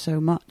now there's so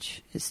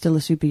much. It's still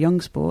a super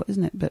young sport,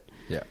 isn't it? But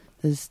Yeah.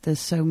 there's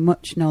so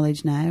much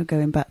knowledge now,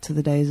 going back to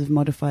the days of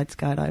modified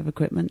skydive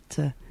equipment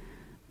to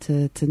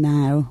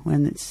now,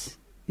 when it's,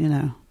 you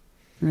know,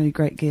 really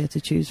great gear to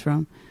choose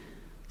from.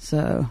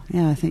 So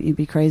yeah, I think you'd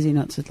be crazy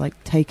not to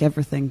like take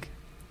everything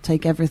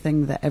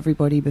that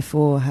everybody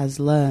before has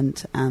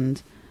learnt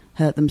and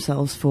hurt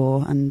themselves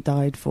for and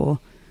died for.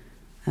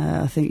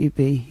 I think you'd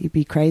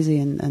be crazy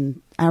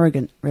and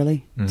arrogant,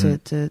 really,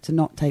 to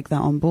not take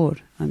that on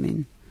board. I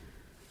mean,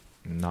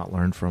 Not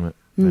learn from it.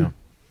 Mm. Yeah.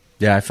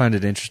 Yeah, I find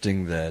it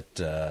interesting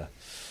that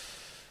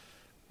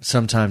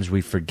sometimes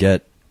we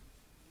forget,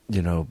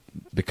 you know,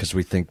 because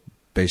we think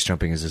base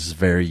jumping is this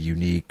very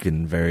unique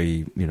and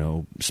very, you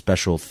know,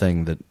 special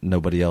thing that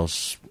nobody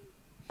else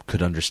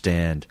could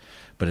understand.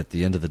 But at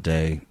the end of the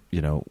day,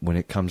 you know, when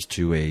it comes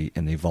to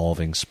an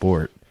evolving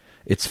sport,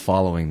 it's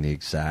following the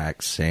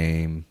exact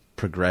same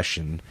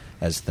progression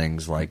as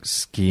things like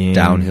Skiing,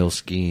 downhill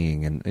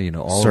skiing, and, you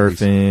know, all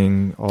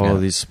surfing, all Yeah.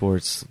 of these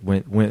sports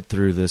went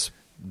through this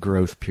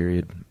growth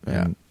period.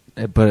 Yeah.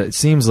 But it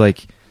seems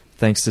like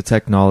thanks to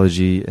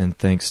technology and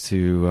thanks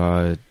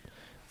to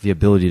the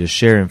ability to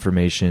share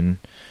information,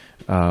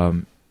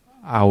 I'm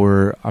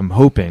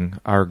hoping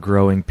our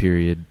growing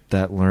period,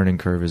 that learning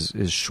curve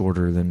is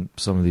shorter than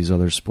some of these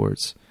other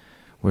sports,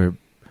 where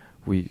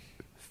we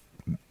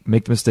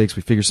make the mistakes,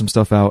 we figure some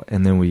stuff out,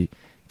 and then we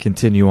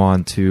continue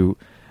on to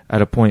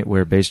at a point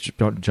where base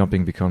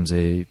jumping becomes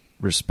a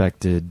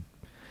respected,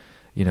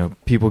 you know,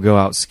 people go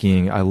out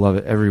skiing. I love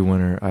it every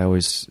winter. I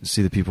always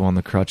see the people on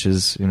the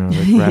crutches, you know,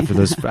 like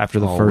after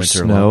the All first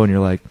winter snow, long. and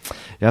you're like,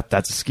 yep,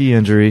 that's a ski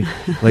injury.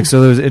 Like,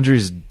 so those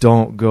injuries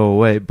don't go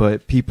away,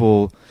 but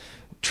people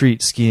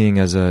treat skiing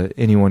as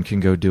anyone can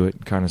go do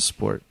it kind of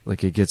sport.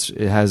 Like it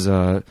has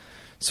a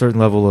certain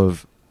level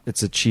of,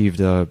 it's achieved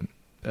a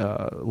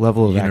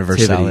level of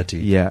Universality.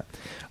 activity. Yeah.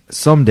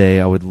 Someday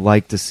I would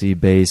like to see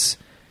base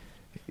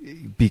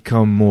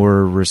become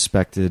more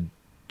respected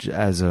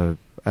as a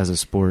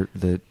sport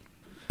that.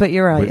 But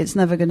you're right, But- it's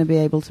never going to be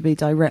able to be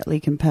directly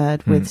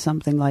compared with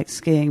something like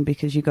skiing,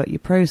 because you've got your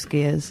pro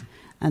skiers,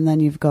 and then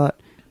you've got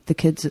the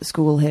kids at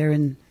school here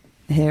in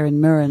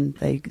Murren.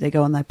 They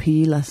go on their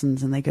PE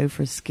lessons and they go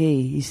for a ski.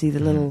 You see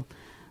the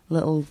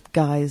little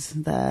guys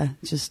there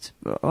just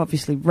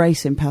obviously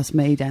racing past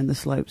me down the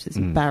slopes. It's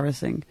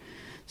embarrassing.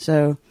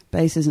 So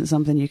base isn't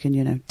something you can,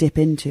 you know, dip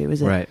into,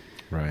 is it? Right.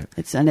 Right.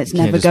 It's You never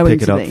can't just going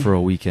pick it to up be. for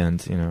a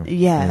weekend, you know.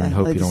 Yeah, and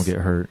hope you it's- don't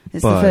get hurt.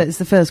 It's But it's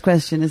the first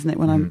question, isn't it?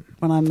 When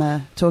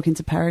I'm talking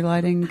to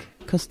paragliding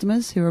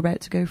customers who are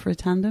about to go for a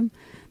tandem,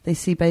 they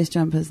see base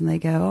jumpers and they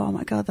go, "Oh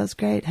my god, that's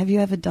great! Have you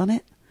ever done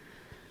it?"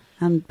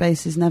 And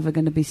base is never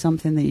going to be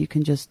something that you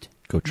can just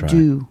Go try.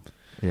 do,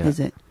 yeah, is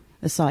it?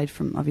 Aside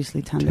from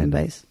obviously tandem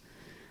base.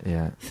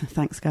 yeah.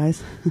 Thanks,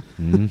 guys.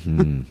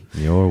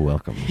 You're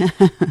welcome.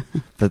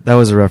 That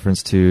was a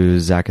reference to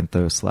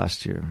Zakynthos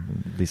last year.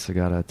 Lisa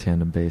got a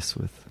tandem base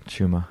with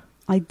Chuma.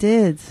 I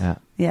did. Yeah,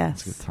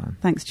 Yes. it's a good time.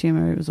 Thanks,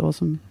 Chuma. It was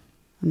awesome.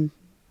 And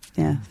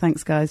yeah,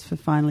 thanks, guys, for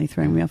finally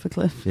throwing me off a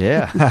cliff.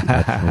 Yeah.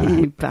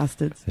 You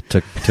bastards. It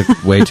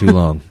took way too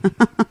long.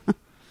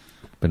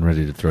 Been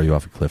ready to throw you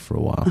off a cliff for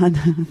a while. I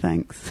know,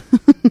 thanks.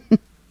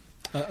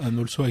 And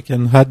also I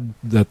can add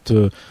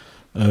that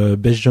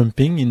base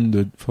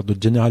jumping for the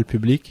general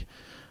public,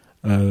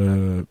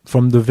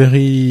 from the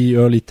very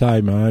early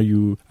time,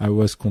 I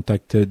was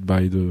contacted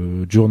by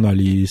the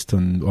journalist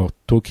or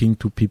talking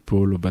to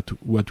people about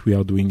what we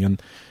are doing,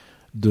 and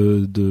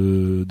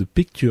the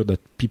picture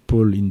that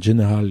people in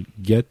general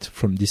get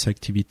from this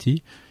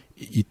activity,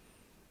 it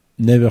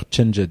never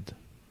changed.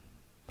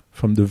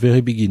 From the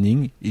very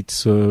beginning,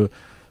 it's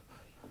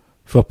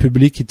for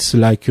public, it's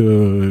like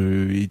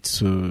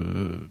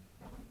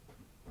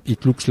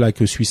it looks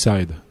like a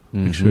suicide,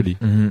 actually,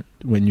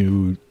 when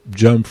you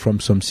jump from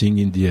something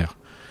in the air.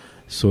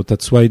 So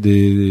that's why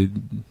they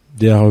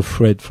are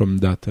afraid from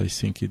that. I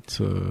think it's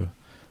a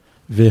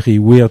very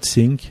weird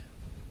thing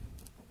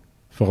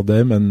for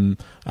them, and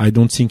I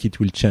don't think it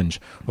will change.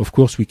 Of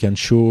course, we can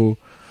show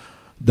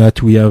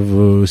that we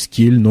have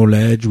skill,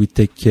 knowledge, we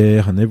take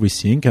care and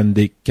everything, and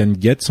they can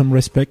get some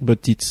respect,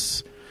 but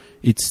it's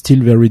still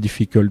very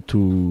difficult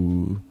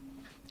to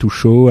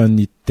show, and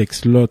it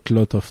takes lot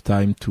of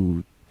time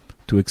to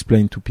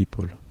explain to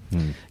people.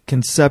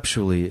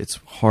 Conceptually, it's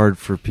hard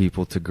for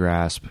people to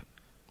grasp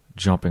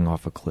jumping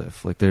off a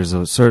cliff. Like, there's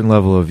a certain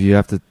level of, you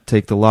have to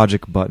take the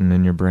logic button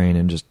in your brain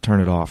and just turn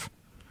it off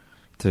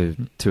to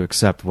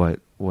accept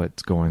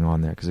what's going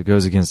on there, because it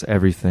goes against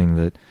everything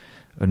that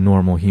a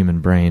normal human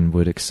brain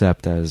would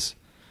accept as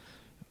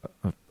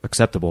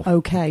acceptable.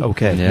 Okay.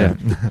 Yeah.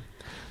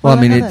 Well,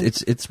 I mean, another-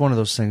 it's one of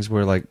those things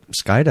where, like,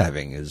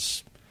 skydiving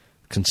is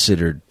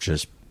considered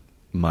just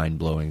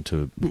mind-blowing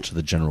to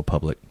the general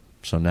public.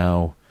 So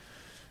now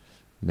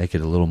make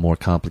it a little more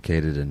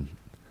complicated and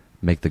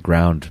make the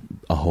ground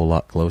a whole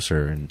lot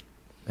closer, and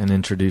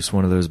introduce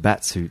one of those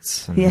bat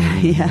suits. And,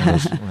 Yeah.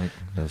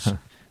 those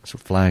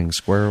flying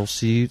squirrel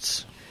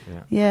suits.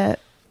 Yeah,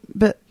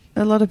 but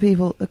a lot of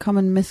people, a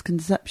common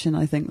misconception,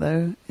 I think,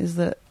 though, is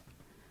that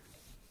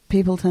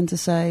people tend to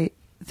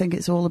think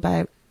it's all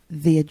about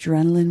the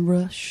adrenaline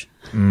rush.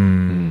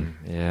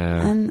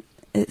 Yeah. And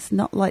it's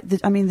not like,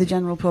 the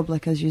general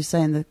public, as you're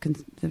saying,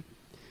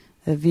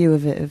 the view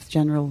of it, of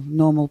general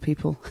normal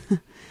people,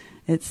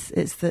 it's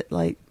that,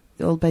 like,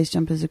 all base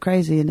jumpers are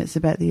crazy, and it's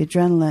about the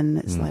adrenaline.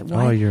 It's like,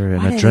 why? You're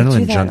an why do they adrenaline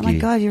do that? junkie. Oh my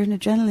God, you're an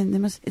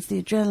adrenaline. It's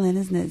the adrenaline,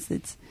 isn't it?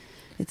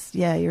 It's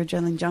you're an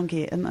adrenaline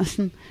junkie. And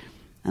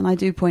I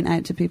do point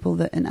out to people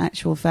that in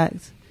actual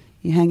fact,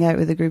 you hang out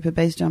with a group of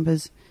base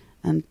jumpers,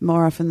 and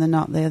more often than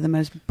not, they're the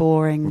most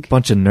boring, a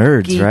bunch of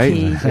nerds, geeky, right?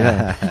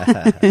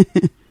 Yeah.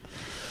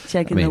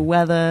 Checking the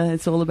weather.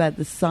 It's all about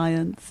the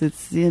science.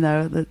 It's,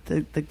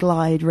 the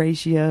glide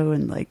ratio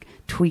and like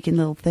tweaking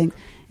little things.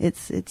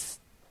 It's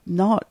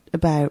not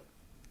about,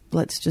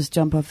 let's just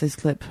jump off this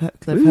cliff,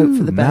 hope for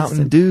the best.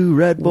 Mountain Dew,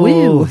 Red Bull,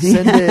 Woo.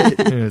 send it.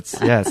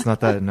 It's not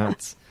that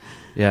nuts.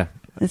 Yeah.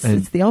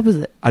 It's the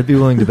opposite. I'd be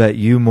willing to bet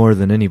you more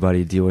than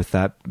anybody deal with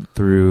that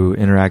through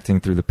interacting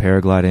through the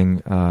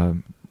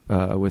paragliding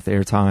with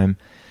airtime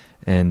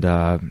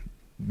and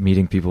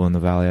meeting people in the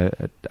valley.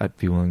 I'd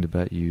be willing to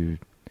bet you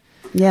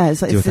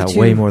it's like deal with that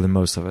way more than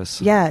most of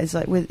us. Yeah, it's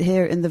like with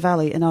here in the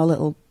valley, in our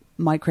little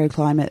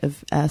microclimate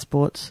of air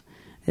sports,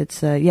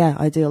 it's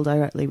I deal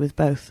directly with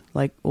both,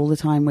 like all the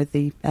time with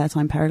the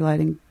airtime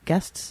paragliding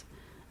guests,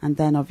 and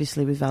then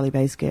obviously with valley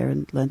base gear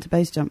and learn to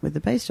base jump with the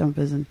base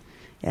jumpers. And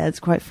it's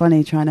quite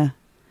funny trying to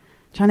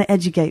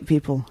educate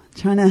people,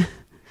 it's the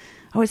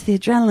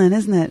adrenaline,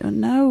 isn't it?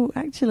 No,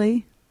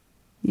 actually,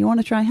 you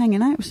want to try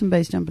hanging out with some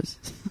base jumpers.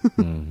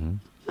 Mm-hmm.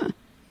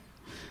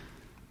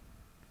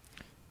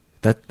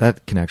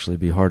 That can actually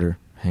be harder,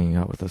 hanging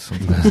out with us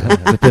sometimes,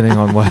 depending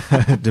on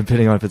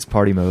if it's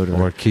party mode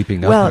or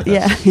keeping up. Well, with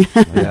us.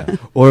 yeah,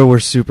 or we're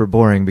super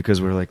boring because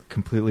we're like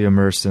completely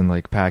immersed in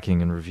like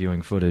packing and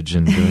reviewing footage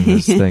and doing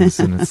those things,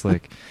 and it's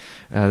like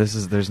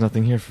there's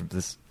nothing here for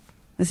this.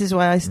 This is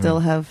why I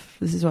still have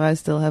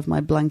my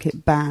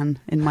blanket ban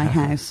in my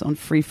house on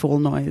free fall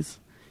noise.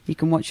 You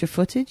can watch your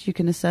footage, you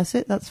can assess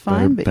it, that's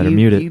fine, but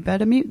mute it. You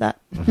better mute that.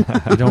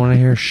 You don't want to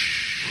hear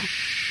shh.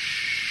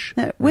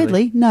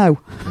 Weirdly, no.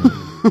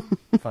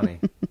 Funny.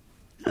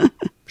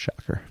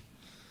 Shocker.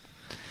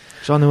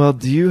 Jean-Noël,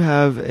 do you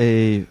have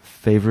a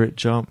favorite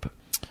jump?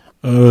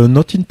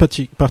 Not in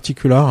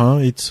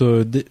particular. It's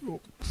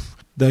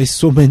there is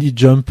so many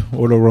jump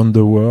all around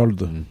the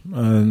world,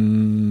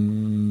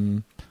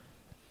 and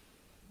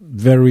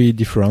very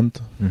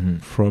different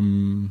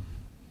from.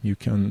 You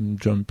can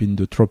jump in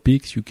the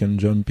tropics, you can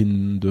jump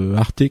in the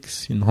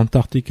Arctics, in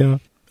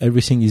Antarctica.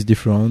 Everything is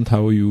different.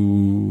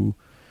 And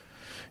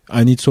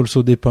it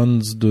also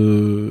depends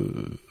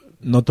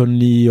not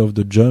only of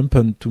the jump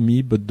and to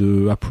me, but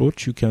the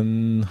approach you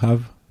can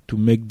have to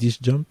make this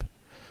jump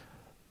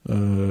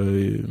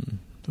with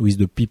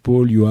the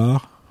people you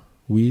are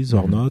with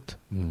or not.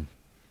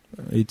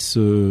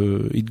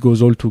 It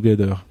goes all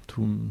together.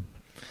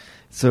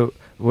 So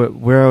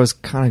where I was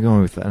kind of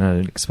going with that, and I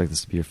didn't expect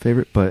this to be your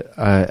favorite, but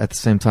at the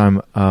same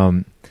time,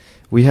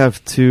 we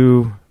have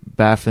two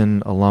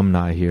Baffin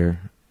alumni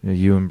here,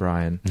 you and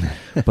Brian,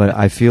 but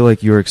I feel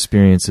like your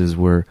experiences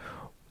were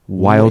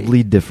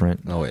wildly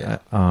different. Oh, yeah.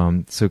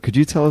 So could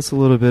you tell us a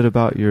little bit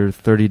about your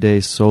 30-day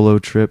solo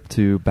trip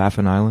to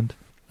Baffin Island?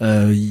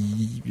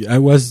 I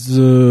was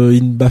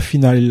in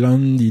Baffin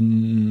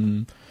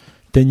Island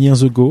 10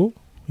 years ago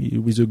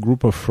with a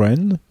group of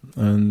friends,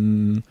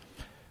 and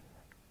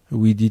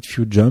we did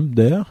few jump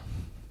there,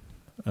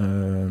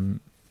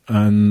 and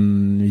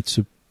it's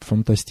a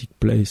fantastic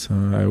place.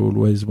 I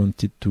always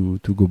wanted to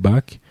go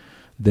back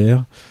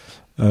there.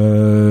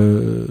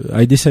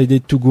 I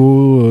decided to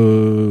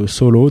go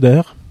solo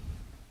there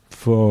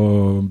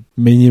for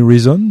many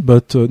reasons,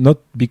 but not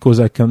because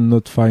I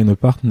cannot find a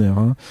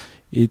partner.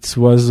 It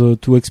was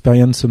to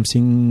experience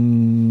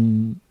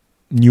something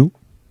new.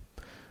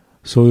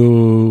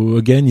 So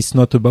again, it's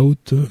not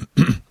about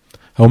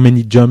how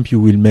many jump you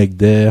will make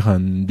there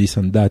and this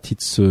and that.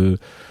 It's the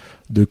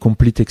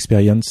complete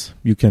experience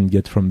you can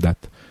get from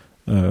that.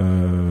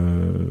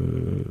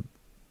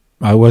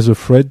 I was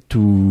afraid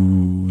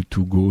to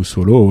go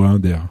solo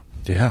there.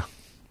 Yeah,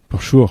 for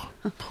sure.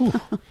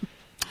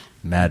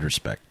 Mad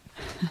respect.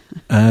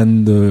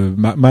 And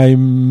my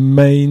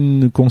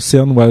main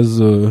concern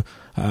was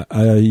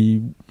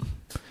I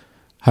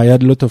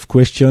had a lot of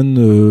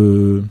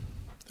questions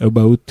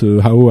about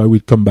how I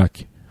will come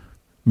back.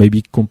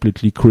 Maybe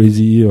completely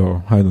crazy,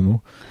 or I don't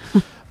know.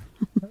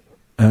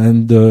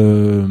 And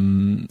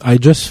I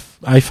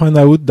found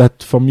out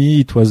that for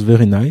me it was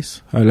very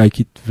nice. I like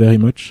it very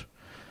much.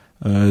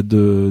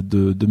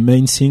 The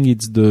main thing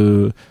is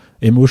the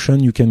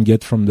emotion you can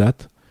get from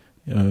that.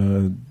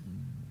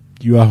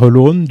 You are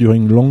alone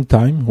during long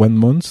time, 1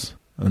 month,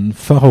 and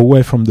far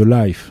away from the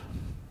life.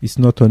 It's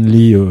not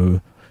only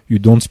you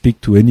don't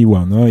speak to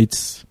anyone.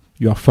 It's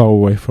you are far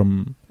away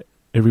from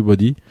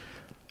everybody.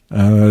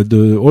 All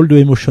the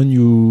emotion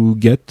you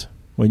get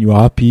when you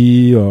are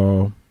happy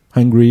or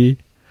hungry,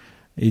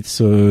 it's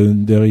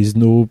there is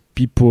no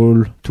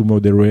people to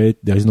moderate.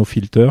 There is no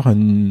filter,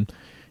 and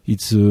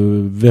it's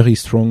a very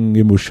strong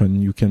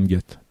emotion you can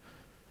get.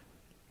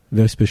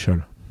 Very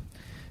special.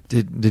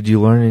 Did you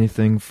learn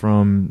anything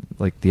from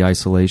like the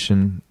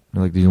isolation?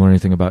 Like, did you learn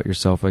anything about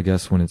yourself? I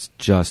guess when it's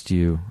just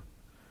you.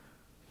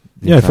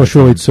 Yeah, for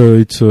sure. It's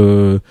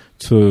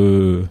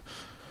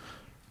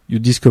you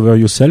discover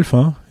yourself.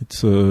 Huh?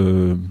 It's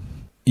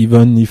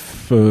even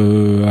if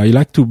I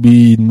like to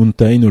be in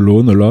mountain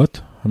alone a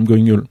lot. I'm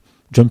going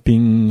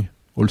jumping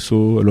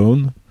also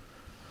alone.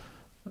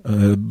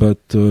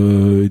 But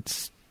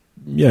it's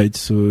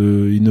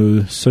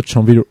in such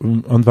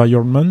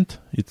environment.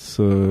 It's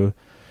a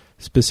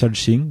special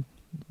thing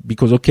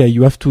because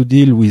you have to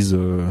deal with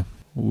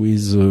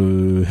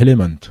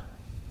element.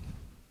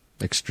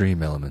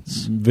 Extreme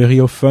elements. Very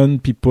often,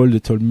 people they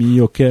told me,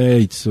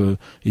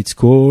 it's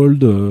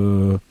cold,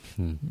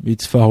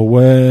 it's far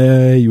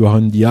away, you are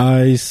on the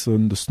ice,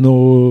 on the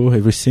snow,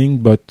 everything.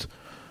 But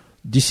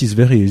this is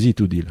very easy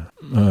to deal.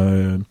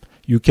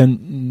 You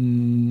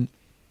can,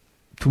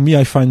 to me,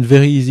 I find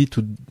very easy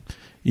to,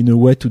 in a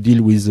way, to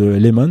deal with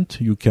element.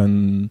 You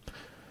can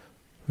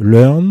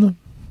learn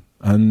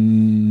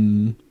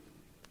and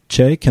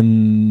check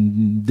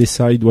and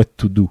decide what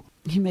to do.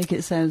 You make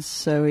it sound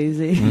so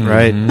easy. Mm-hmm.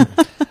 Right.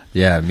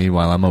 Yeah,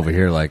 meanwhile, I'm over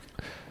here like,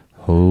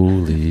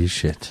 holy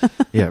shit.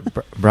 Yeah,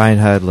 Brian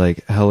had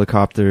like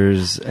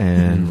helicopters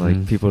and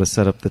like people to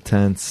set up the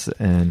tents,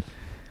 and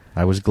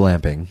I was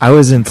glamping. I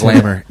was in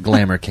glamour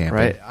camping.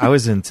 Right. I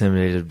was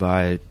intimidated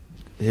by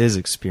his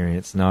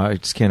experience. Now I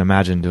just can't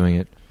imagine doing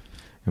it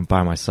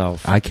by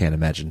myself. I can't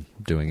imagine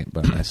doing it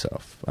by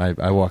myself.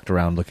 I walked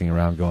around looking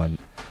around going,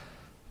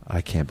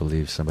 I can't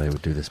believe somebody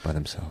would do this by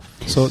themselves.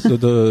 So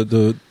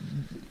the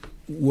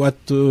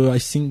what I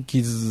think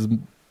is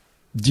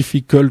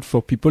difficult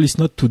for people is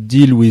not to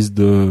deal with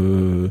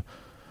the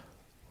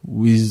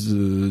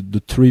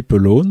trip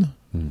alone.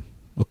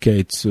 Okay,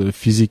 it's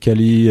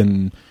physically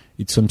and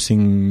it's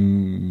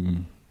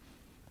something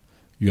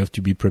you have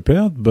to be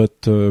prepared,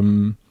 but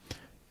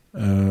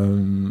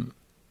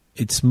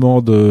it's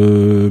more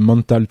the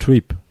mental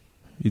trip.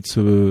 It's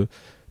to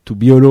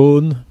be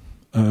alone.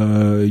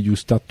 You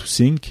start to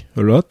think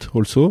a lot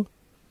also,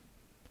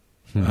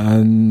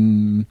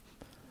 and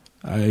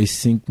I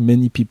think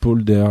many people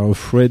they are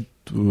afraid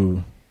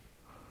to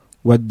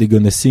what they're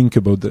gonna think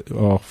about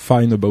or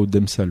find about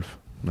themselves.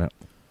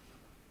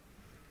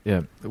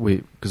 Yeah,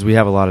 because we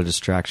have a lot of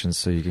distractions,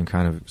 so you can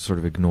kind of sort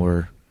of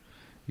ignore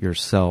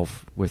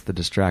yourself with the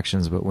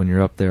distractions. But when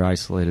you're up there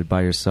isolated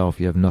by yourself,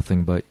 you have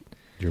nothing but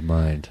your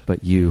mind,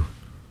 but you,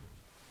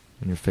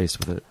 and you're faced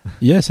with it.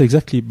 Yes,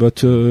 exactly.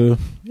 But well,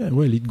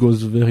 it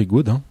goes very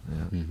good, huh?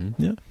 Yeah. Mm-hmm.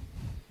 Yeah.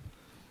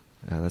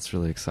 Yeah, that's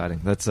really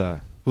exciting. That's yeah.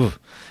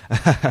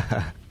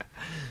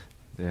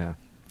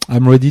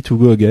 I'm ready to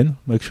go again,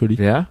 actually.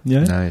 Yeah?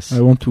 Yeah. Nice.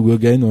 I want to go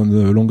again on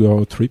a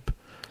longer trip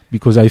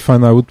because I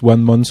found out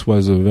 1 month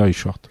was very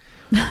short.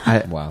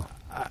 Wow.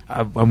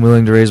 I'm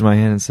willing to raise my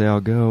hand and say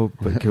I'll go,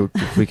 but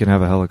if we can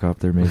have a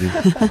helicopter, maybe.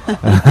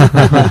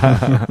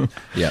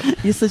 Yeah.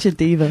 You're such a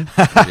diva.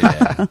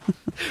 Yeah.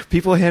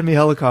 People hand me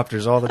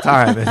helicopters all the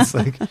time. It's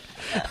like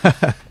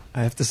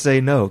I have to say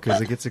no because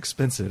it gets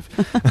expensive.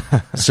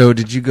 So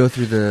did you go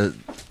through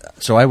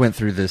so I went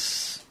through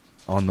this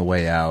on the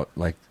way out.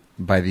 Like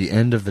by the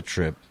end of the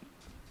trip,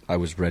 I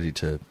was ready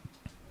to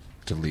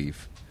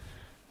leave,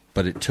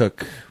 but it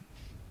took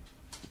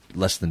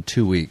less than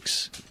 2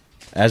 weeks.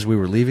 As we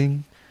were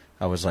leaving,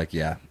 I was like,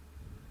 yeah,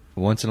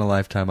 once in a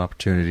lifetime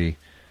opportunity,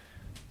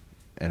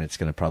 and it's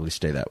going to probably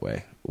stay that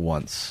way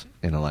once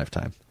in a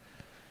lifetime.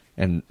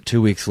 And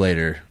 2 weeks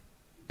later,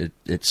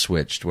 it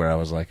switched where I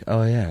was like,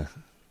 oh yeah,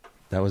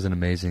 that was an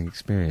amazing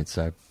experience.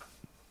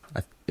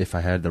 If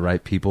I had the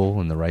right people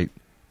and the right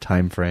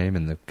time frame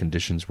and the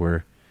conditions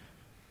were,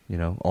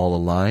 all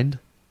aligned,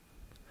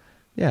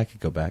 yeah, I could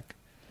go back.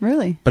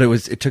 Really? But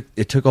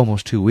it took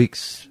almost 2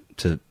 weeks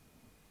to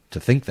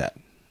think that.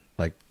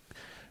 Like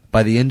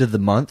by the end of the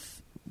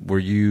month, were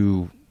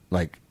you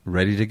like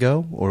ready to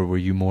go, or were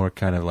you more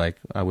kind of like,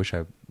 I wish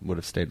I would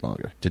have stayed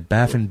longer? Did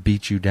Baffin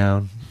beat you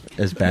down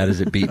as bad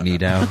as it beat me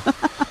down?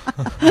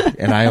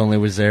 And I only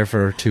was there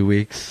for 2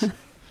 weeks.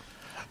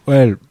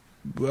 Well,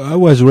 I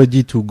was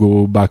ready to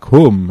go back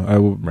home.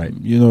 Right.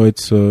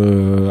 It's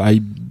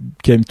I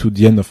came to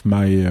the end of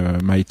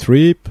my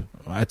trip.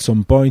 At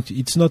some point,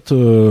 it's not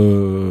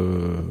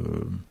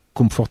a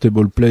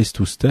comfortable place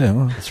to stay.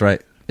 Huh? That's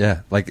right.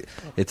 Yeah, like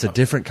it's a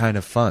different kind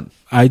of fun.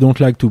 I don't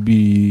like to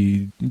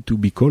be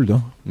cold.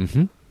 Huh?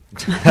 Mm-hmm.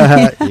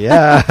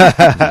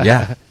 Yeah.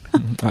 Yeah.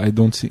 I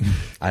don't see.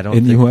 I don't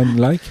anyone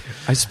like.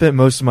 I spent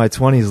most of my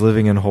 20s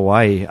living in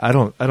Hawaii. I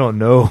don't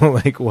know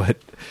like what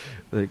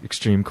like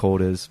extreme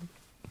cold is.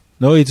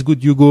 No, it's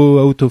good. You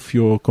go out of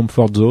your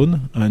comfort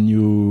zone and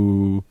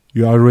you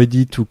are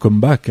ready to come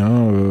back.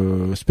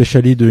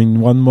 Especially during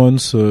 1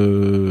 month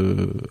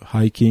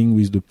hiking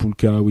with the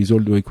pulka, with all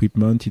the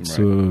equipment. It's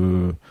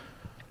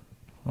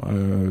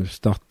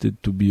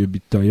started to be a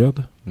bit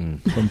tired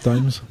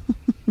sometimes.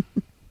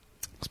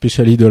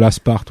 Especially the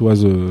last part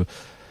was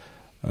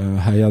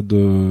I had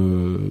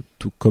to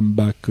come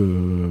back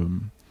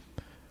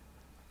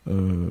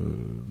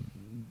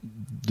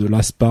the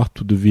last part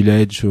to the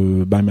village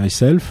by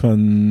myself,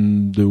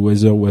 and the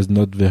weather was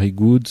not very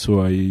good,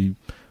 so I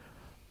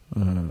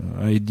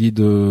did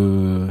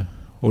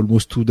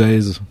almost 2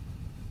 days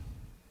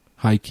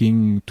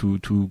hiking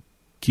to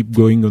keep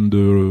going on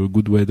the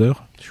good weather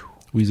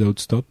without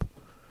stop.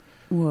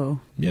 Whoa.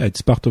 Yeah,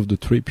 it's part of the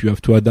trip. You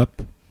have to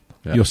adapt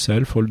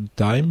yourself all the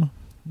time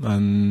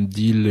and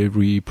deal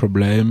every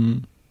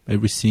problem,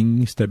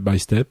 everything step by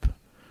step,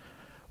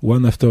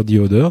 one after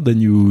the other. Then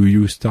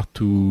you start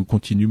to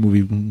continue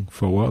moving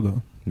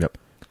forward. Yep.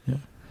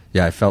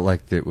 Yeah. I felt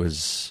like it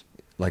was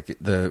like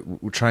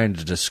we're trying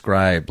to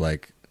describe,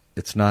 like,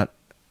 it's not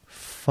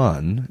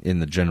fun in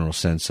the general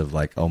sense of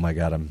like, oh my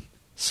God, I'm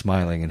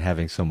smiling and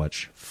having so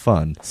much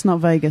fun. It's not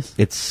Vegas.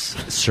 It's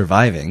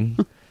surviving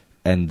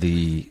and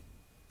the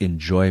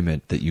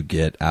enjoyment that you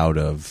get out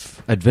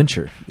of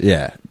Adventure.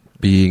 yeah,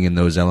 being in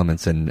those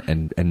elements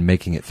and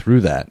making it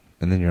through that.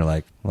 And then you're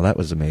like, well, that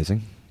was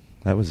amazing.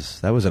 That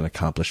was an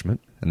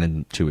accomplishment. And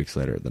then 2 weeks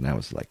later, then I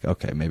was like,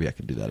 okay, maybe I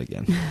could do that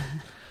again.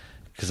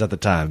 Because at the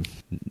time,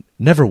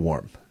 never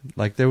warm.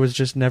 Like there was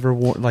just never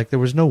warm. Like there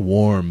was no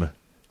warm.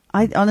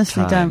 I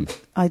honestly time.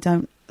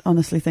 don't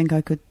honestly think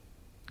I could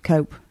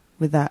cope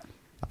with that.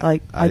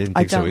 Like I didn't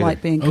think so don't either.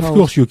 like being Of cold.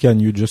 course you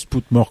can. You just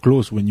put more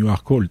clothes when you are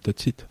cold.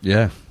 That's it.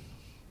 Yeah.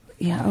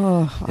 Yeah.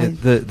 Oh.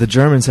 The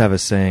Germans have a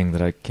saying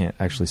that I can't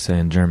actually say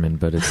in German,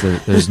 but it's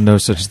there's no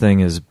such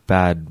thing as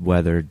bad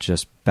weather,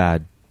 just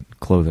bad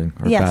clothing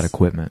or Yes. bad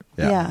equipment.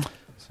 Yeah.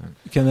 So,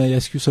 Can I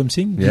ask you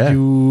something? Yeah. Did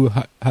you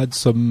had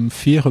some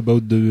fear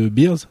about the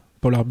beers,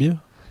 polar beer?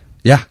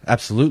 Yeah,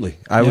 absolutely.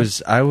 I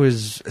Yeah.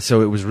 was, so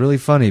it was really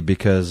funny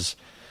because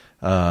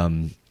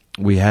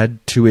we had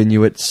 2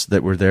 Inuits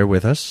that were there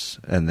with us,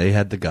 and they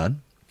had the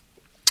gun.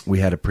 We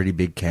had a pretty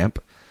big camp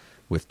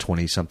with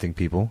 20-something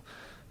people.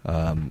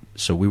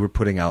 So we were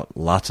putting out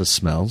lots of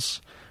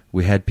smells.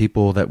 We had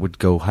people that would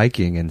go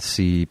hiking and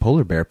see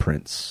polar bear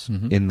prints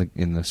in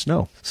the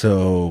snow.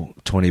 So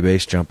 20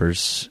 base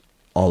jumpers,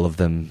 all of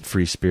them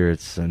free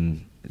spirits,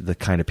 and the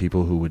kind of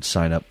people who would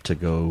sign up to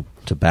go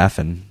to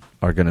Baffin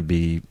are going to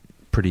be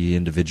pretty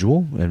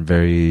individual and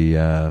very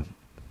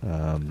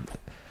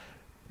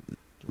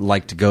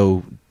like to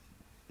go.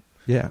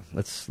 Yeah,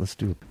 let's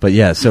do it. But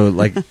yeah, so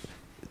like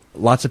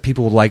lots of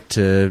people like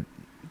to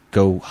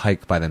go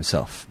hike by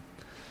themselves.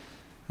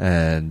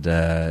 And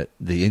the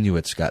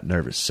Inuits got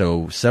nervous.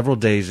 So several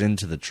days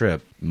into the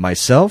trip,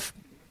 myself,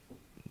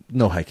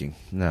 no hiking.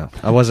 No,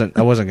 I wasn't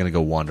going to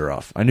go wander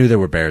off. I knew there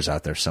were bears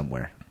out there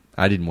somewhere.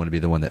 I didn't want to be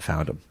the one that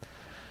found them.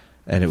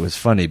 And it was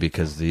funny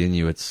because the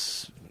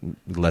Inuits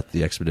let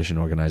the expedition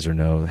organizer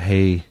know,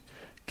 hey,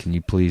 can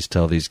you please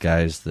tell these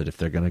guys that if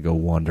they're going to go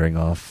wandering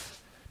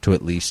off, to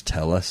at least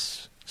tell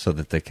us so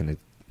that they can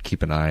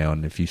keep an eye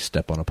on if you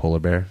step on a polar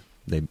bear,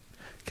 they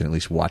can at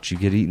least watch you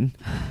get eaten.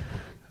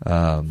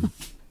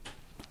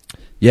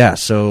 Yeah,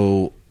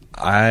 so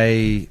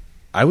I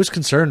was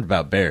concerned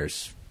about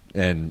bears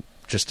and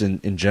just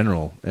in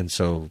general, and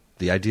so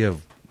the idea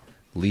of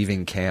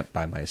leaving camp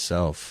by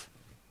myself,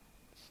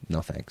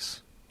 no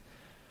thanks.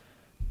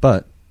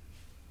 But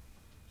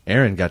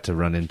Aaron got to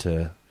run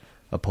into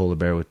a polar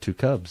bear with 2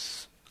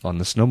 cubs on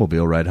the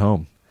snowmobile ride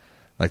home.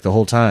 Like the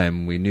whole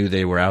time we knew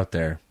they were out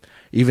there.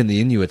 Even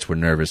the Inuits were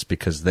nervous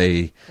because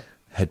they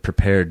had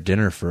prepared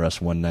dinner for us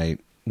one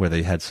night where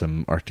they had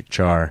some Arctic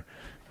char.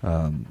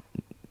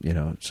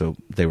 So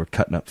they were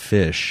cutting up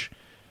fish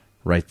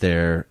right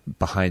there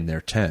behind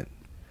their tent.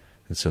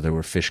 And so there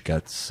were fish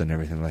guts and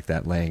everything like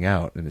that laying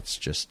out. And it's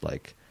just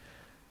like,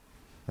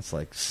 it's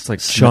like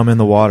chum in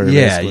the water.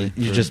 Yeah,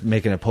 basically. you're just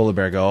making a polar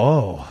bear go,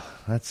 oh,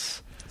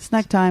 that's...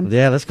 Snack time.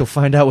 Yeah, let's go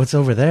find out what's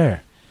over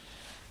there.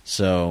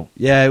 So,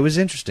 yeah, it was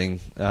interesting.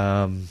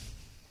 But,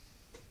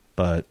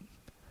 I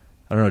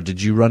don't know,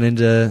 did you run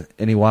into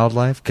any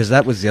wildlife? Because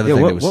that was the other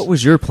thing. What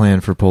was your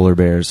plan for polar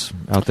bears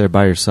out there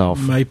by yourself?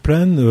 My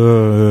plan,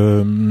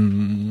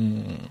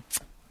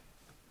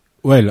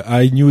 well,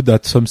 I knew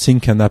that something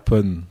can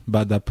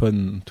bad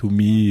happen to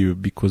me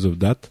because of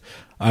that.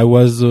 I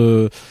was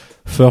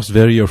first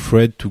very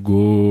afraid to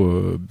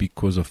go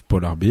because of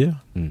polar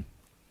bear.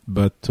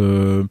 But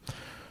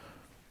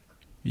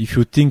if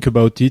you think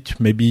about it,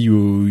 maybe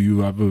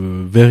you have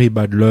a very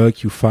bad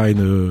luck. You find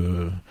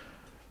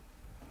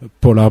a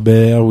polar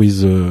bear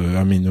with,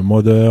 a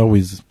mother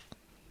with,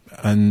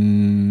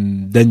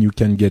 and then you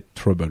can get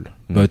trouble.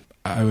 But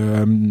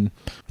I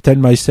tell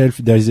myself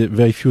there is a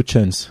very few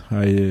chance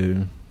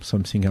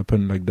something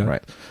happen like that.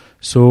 Right.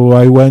 So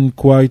I went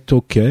quite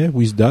okay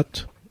with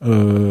that.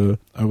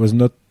 I was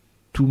not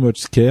too much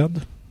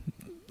scared.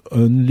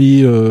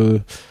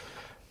 Only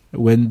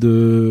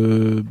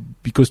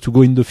because to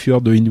go in the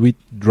fjord, the Inuit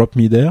dropped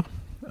me there,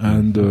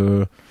 and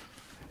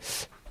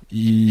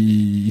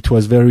it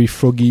was very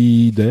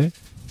foggy day.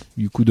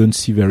 You couldn't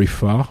see very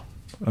far,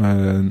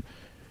 and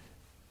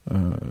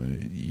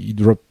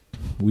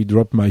we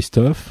dropped my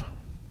stuff,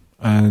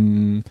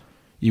 and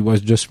he was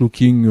just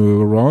looking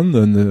around,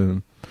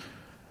 and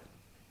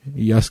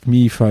He asked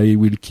me if I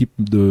will keep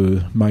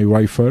my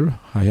rifle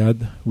I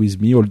had with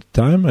me all the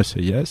time. I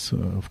say yes,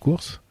 of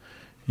course.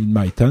 In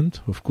my tent,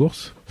 of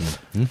course.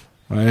 Mm-hmm.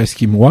 I asked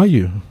him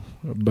why,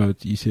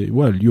 but he said,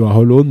 well, you are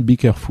alone, be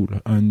careful.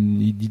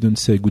 And he didn't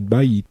say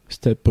goodbye. He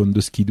stepped on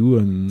the skidoo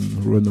and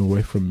ran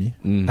away from me.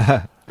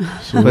 Mm.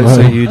 So,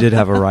 So you did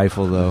have a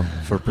rifle, though,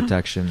 for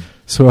protection.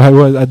 So I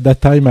was at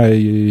that time.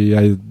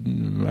 I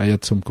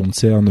had some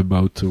concern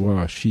about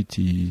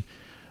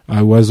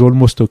I was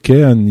almost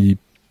okay, and he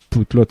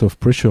put a lot of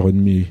pressure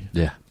on me.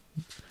 Yeah.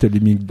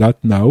 Telling me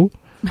that now.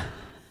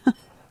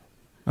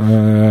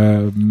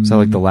 Is that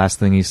like the last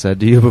thing he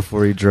said to you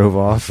before he drove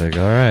off? Like,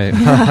 all right,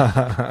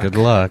 good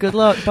luck. Good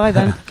luck. Bye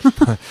then.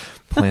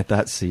 Plant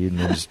that seed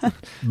and then just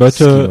But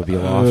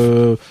ski-mobile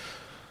off.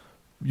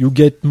 you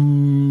get.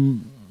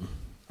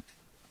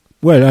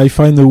 Well, I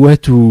find a way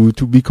to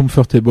be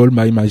comfortable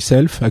by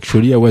myself.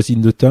 Actually, I was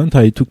in the tent.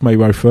 I took my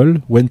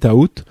rifle, went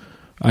out.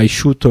 I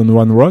shoot on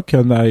one rock,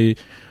 and it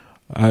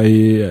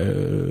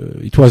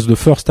was the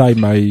first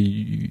time I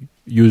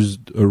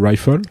used a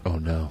rifle. Oh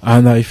no!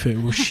 And I felt,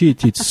 oh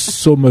shit, it's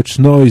so much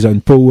noise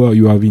and power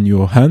you have in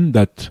your hand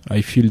that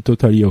I feel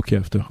totally okay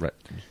after. Right.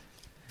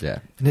 Yeah.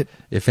 And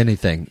If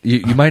anything,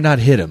 you might not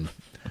hit him,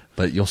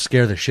 but you'll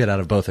scare the shit out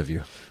of both of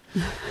you.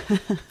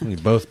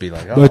 You'd both be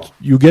like, oh. But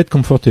you get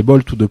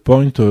comfortable to the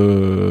point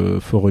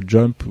for a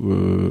jump.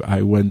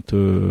 I went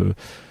from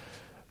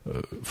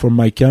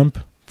my camp,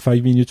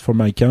 5 minutes from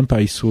my camp,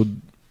 I saw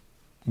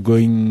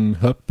going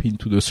up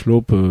into the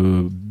slope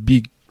a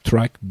big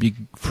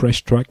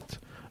fresh track,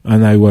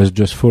 and I was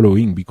just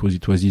following because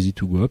it was easy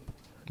to go up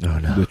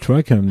the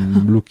track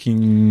and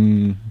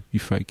looking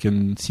if I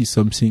can see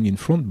something in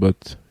front,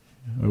 but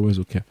I was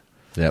okay.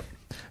 Yep.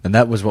 And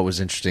that was what was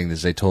interesting,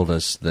 is they told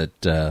us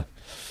that,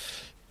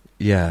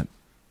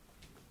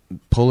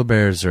 polar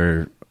bears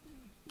they're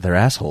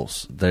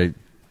assholes.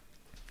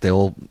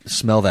 They'll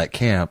smell that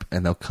camp,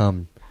 and they'll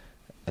come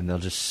and they'll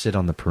just sit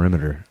on the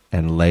perimeter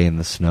and lay in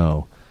the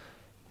snow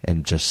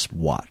and just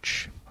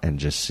watch and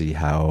just see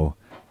how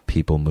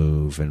people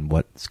move and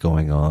what's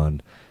going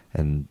on.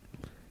 And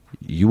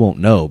you won't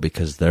know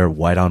because they're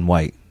white on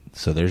white.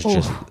 So there's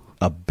just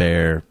a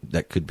bear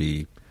that could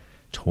be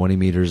 20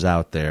 meters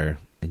out there,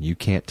 and you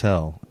can't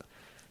tell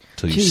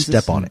till you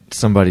step on it.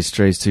 Somebody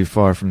strays too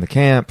far from the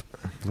camp.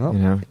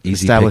 Well,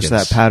 easy establish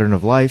pickings. that pattern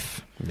of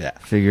life. Yeah.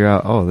 Figure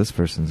out, this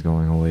person's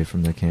going away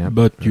from the camp.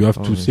 But you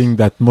have to think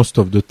that most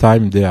of the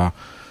time they are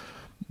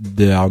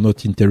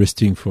not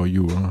interesting for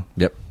you. Huh?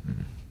 Yep.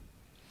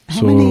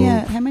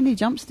 How many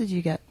jumps did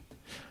you get?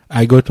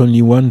 I got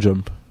only one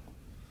jump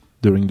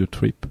during the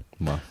trip.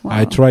 Wow.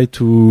 I tried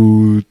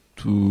to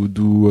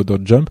do other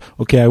jump.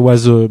 Okay, it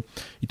was the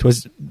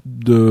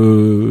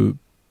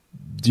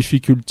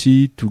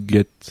difficulty to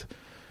get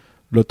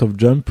lot of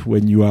jump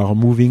when you are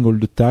moving all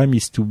the time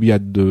is to be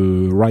at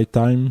the right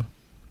time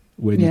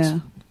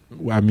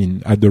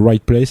at the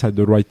right place at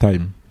the right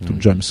time to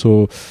jump.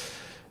 So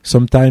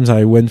sometimes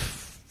I was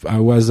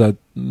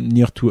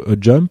near to a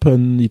jump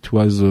and it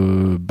was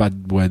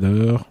bad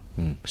weather,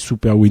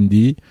 super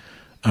windy,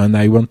 and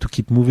I want to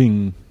keep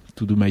moving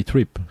to do my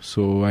trip.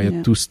 So I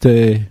had to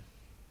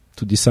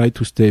decide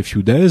to stay a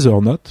few days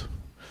or not.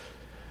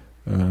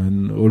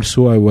 And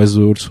also I was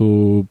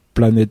also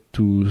planned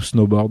to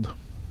snowboard.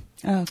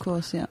 Oh, of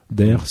course, yeah.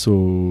 There,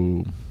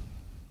 so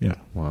yeah.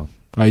 Wow.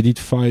 I did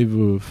five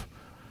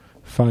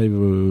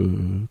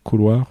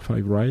couloir,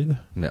 5 ride.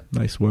 Yeah.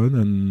 Nice one,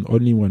 and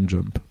only one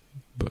jump.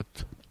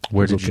 But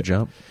where did you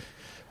jump?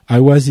 I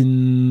was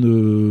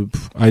in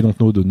I don't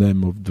know the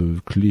name of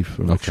the cliff.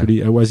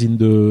 Actually, I was in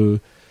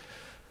the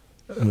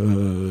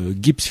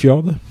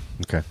Gipsfjord.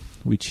 Okay.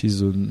 Which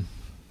is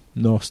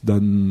north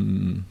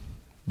than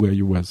where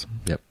you was.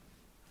 Yep.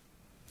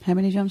 How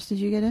many jumps did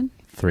you get in?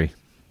 3.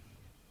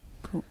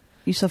 Cool.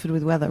 You suffered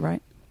with weather,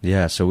 right?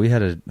 Yeah, so we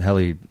had a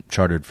heli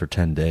chartered for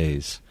 10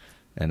 days,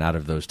 and out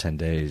of those 10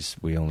 days,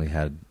 we only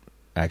had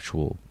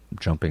actual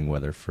jumping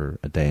weather for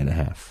a day and a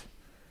half.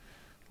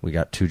 We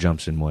got 2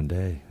 jumps in one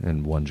day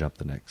and 1 jump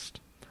the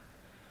next.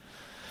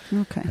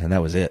 Okay. And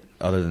that was it.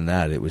 Other than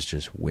that, it was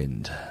just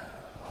wind.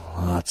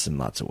 Lots and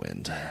lots of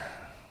wind.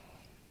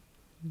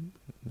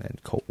 And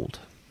cold.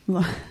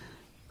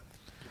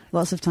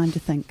 Lots of time to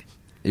think.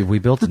 We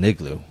built an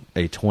igloo,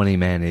 a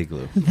 20-man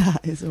igloo.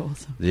 That is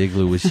awesome. The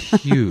igloo was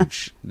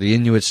huge. The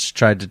Inuits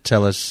tried to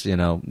tell us,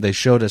 they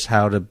showed us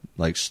how to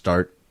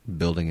start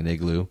building an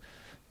igloo.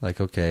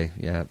 Like, okay,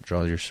 yeah,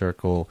 draw your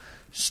circle,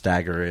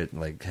 stagger it,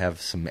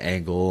 have some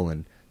angle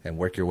and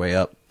work your way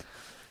up.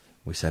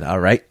 We said, all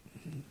right,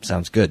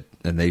 sounds good.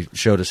 And they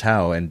showed us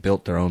how and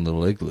built their own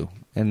little igloo.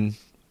 And,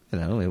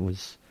 it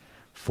was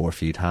 4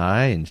 feet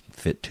high and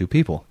fit 2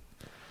 people.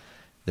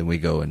 Then we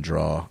go and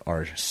draw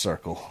our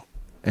circle.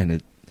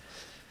 And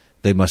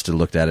they must have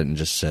looked at it and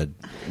just said,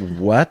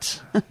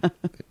 what?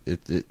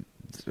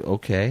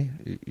 Okay,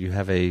 you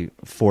have a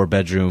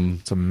 4-bedroom,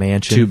 it's a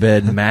mansion,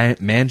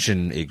 2-bed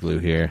mansion igloo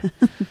here.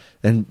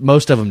 And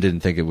most of them didn't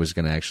think it was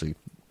going to actually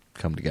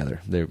come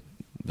together.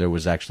 There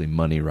was actually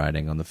money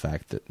riding on the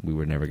fact that we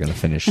were never going to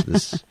finish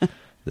this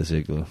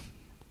igloo.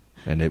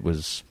 And it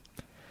was,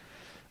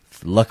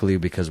 luckily,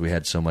 because we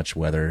had so much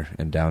weather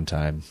and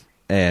downtime,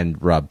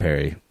 and Rob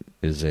Perry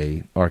is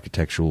a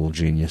architectural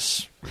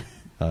genius.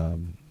 We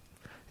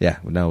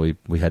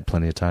had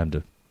plenty of time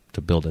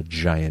to build a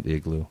giant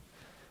igloo,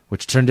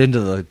 which turned into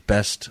the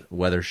best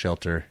weather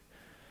shelter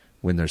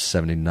when there's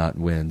 70-knot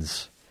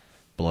winds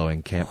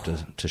blowing camp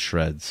to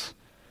shreds.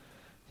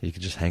 You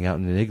could just hang out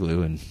in an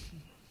igloo, and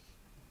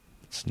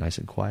it's nice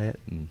and quiet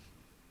and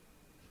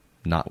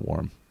not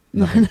warm.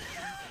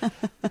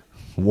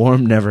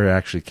 Warm never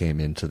actually came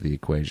into the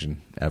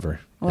equation,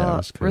 ever. Well, it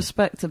was cool.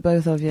 respect to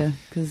both of you,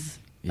 because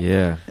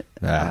Yeah.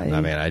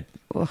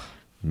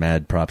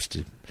 Mad props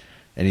to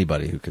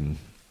anybody who can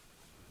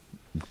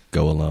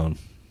go alone.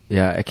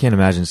 Yeah, I can't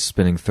imagine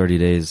spending 30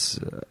 days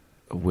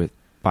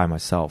by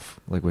myself,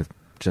 like with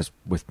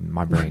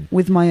my brain.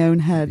 with my own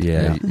head.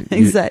 Yeah,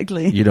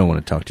 exactly. You don't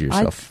want to talk to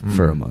yourself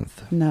for a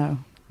month. No.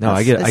 No,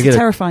 It's a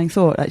terrifying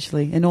thought,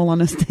 actually. In all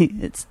honesty,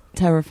 it's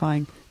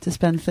terrifying to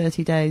spend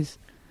 30 days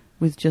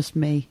with just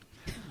me.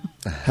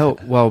 Hell,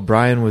 while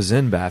Brian was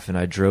in Baffin,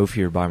 I drove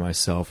here by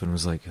myself and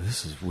was like,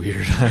 "This is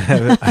weird.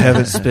 I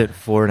haven't spent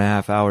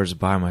 4.5 hours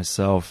by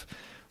myself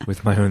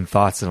with my own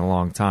thoughts in a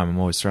long time. I'm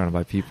always surrounded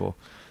by people."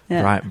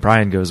 Yeah.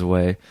 Brian goes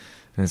away,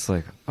 and it's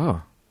like,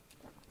 "Oh,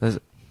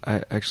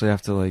 I actually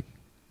have to like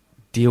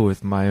deal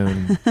with my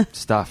own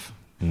stuff."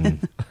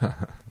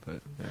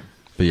 But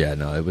yeah,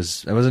 no, it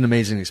was an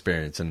amazing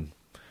experience, and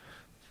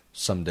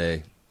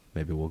someday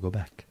maybe we'll go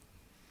back.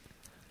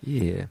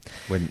 Yeah.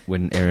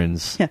 When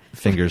Aaron's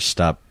fingers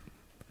stop,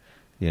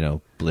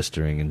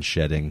 blistering and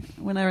shedding.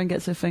 When Aaron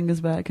gets her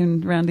fingers back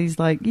and Randy's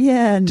like,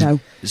 yeah,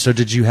 no. So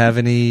did you have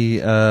any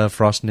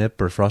frost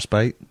nip or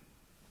frostbite?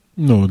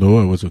 No,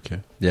 I was okay.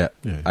 Yeah,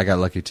 Yeah. I got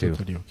lucky too.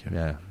 Totally okay.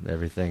 Yeah,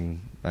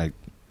 everything.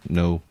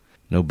 No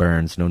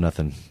burns, no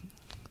nothing.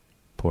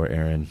 Poor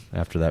Erin.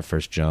 After that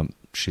first jump,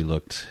 she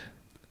looked.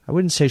 I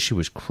wouldn't say she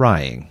was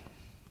crying,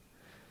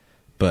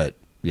 but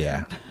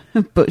yeah.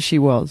 But she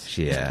was.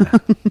 Yeah.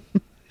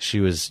 She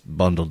was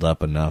bundled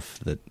up enough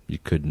that you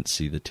couldn't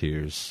see the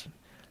tears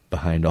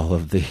behind all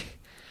of the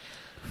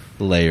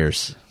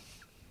layers.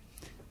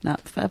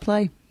 Not fair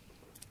play.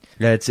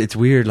 Yeah, it's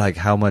weird, like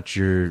how much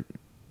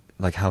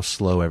how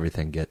slow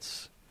everything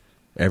gets.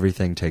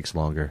 Everything takes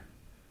longer.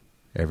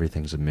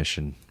 Everything's a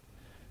mission.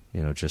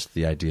 Just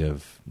the idea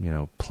of,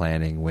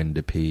 planning when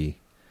to pee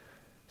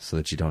so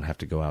that you don't have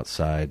to go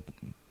outside,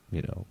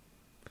 in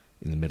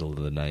the middle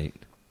of the night.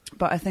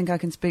 But I think I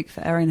can speak for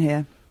Erin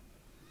here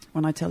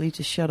when I tell you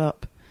to shut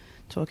up,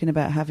 talking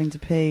about having to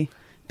pee,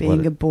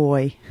 being a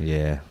boy.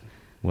 Yeah,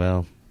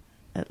 well.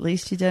 At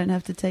least you don't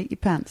have to take your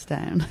pants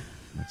down.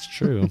 That's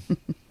true.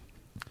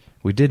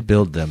 We did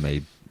build them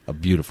a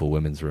beautiful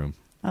women's room.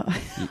 Oh.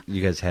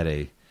 You guys had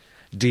a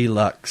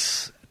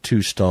deluxe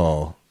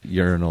 2-stall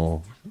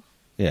urinal.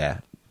 Yeah,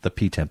 the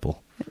P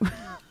temple.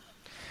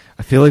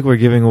 I feel like we're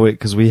giving away,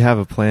 because we have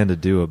a plan to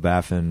do a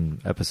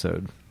Baffin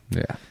episode.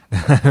 Yeah.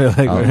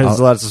 There's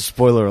lots of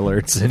spoiler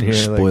alerts in here.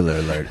 Spoiler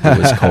alert. It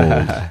was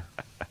cold.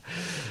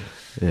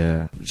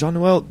 Yeah.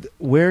 Jean-Noel,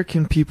 where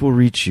can people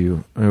reach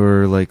you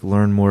or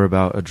learn more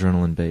about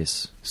Adrenalin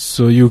Base?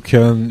 So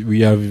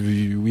we have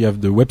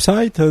the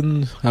website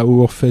and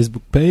our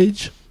Facebook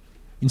page,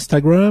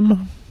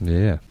 Instagram.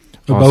 Yeah.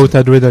 About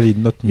Adrenalin,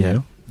 not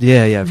me.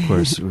 Yeah, of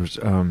course.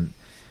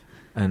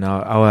 And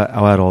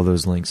I'll add all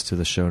those links to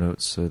the show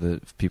notes so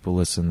that if people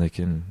listen, they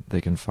can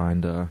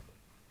find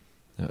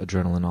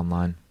Adrenalin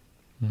online.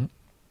 Mm-hmm.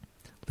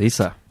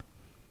 Lisa,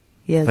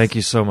 Yes. thank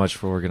you so much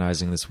for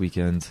organizing this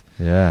weekend.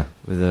 Yeah.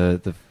 With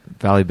the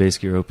Valley Base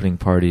Gear opening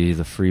party,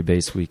 the free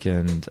base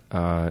weekend.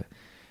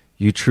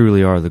 You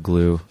truly are the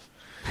glue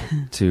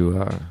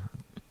to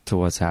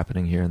what's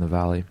happening here in the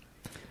Valley.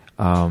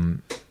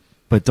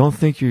 But don't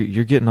think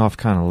you're getting off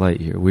kind of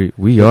light here.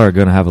 We are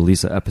going to have a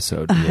Lisa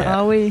episode. Yeah.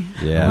 Are we?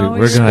 Yeah. Are we?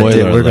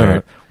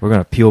 We're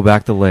gonna peel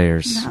back the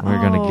layers. No. We're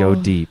gonna go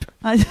deep.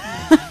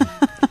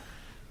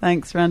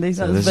 Thanks, Randy.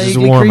 That So was this is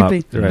vaguely a warm up.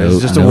 creepy. Right?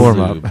 It's just a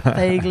warm up.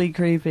 Vaguely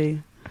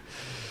creepy.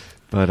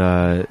 But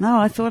No,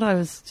 I thought I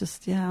was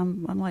just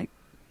I'm like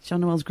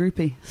Jean-Noel's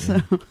groupie. So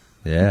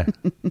Yeah.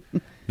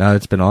 No,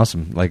 it's been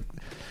awesome.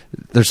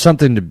 There's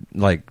something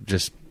to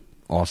just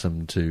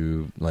awesome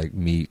to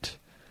meet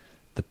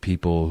the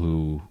people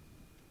who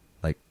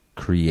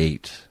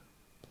create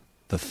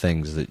the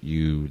things that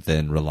you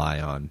then rely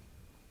on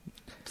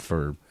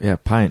for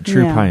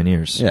true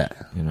pioneers. yeah,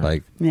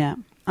 yeah,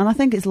 and I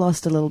think it's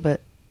lost a little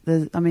bit.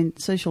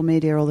 Social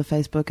media, all the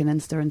Facebook and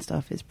Insta and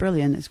stuff, it's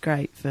brilliant. It's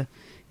great for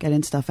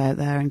getting stuff out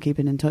there and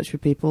keeping in touch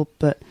with people.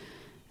 But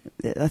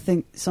I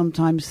think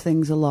sometimes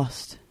things are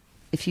lost.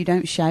 If you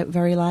don't shout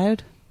very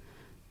loud,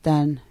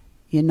 then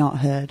you're not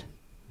heard.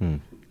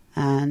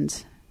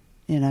 And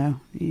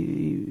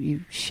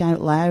you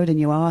shout loud and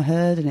you are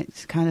heard, and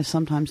it kind of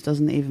sometimes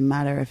doesn't even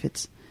matter if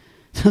it's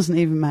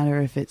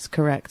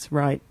correct,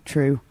 right,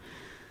 true.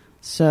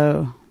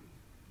 So,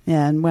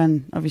 yeah, and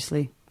when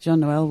obviously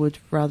Jean-Noel would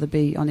rather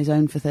be on his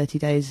own for 30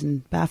 days in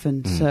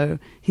Baffin, so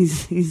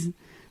he's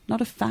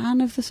not a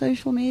fan of the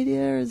social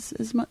media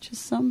as much as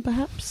some,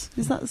 perhaps.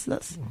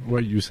 That's Why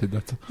you said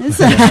that?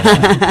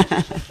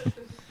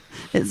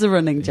 it's a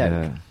running joke.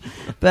 Yeah.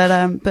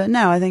 But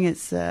no, I think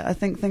I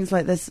think things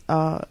like this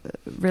are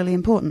really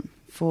important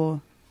for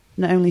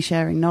not only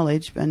sharing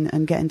knowledge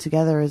and getting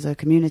together as a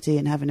community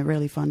and having a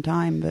really fun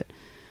time,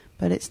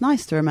 but it's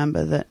nice to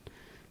remember that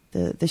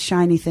the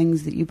shiny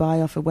things that you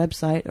buy off a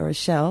website or a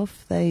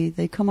shelf,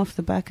 they come off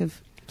the back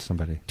of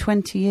Somebody.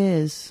 20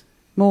 years,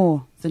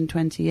 more than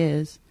 20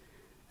 years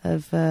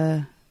of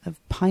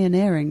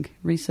pioneering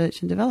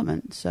research and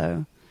development.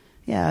 So,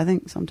 yeah, I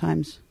think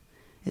sometimes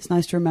it's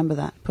nice to remember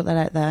that, put that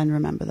out there and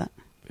remember that.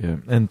 Yeah,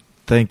 and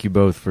thank you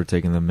both for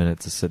taking the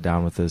minute to sit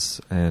down with us.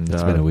 And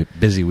It's been a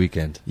busy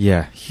weekend.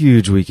 Yeah,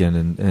 huge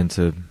weekend, and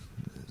to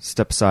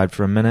step aside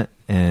for a minute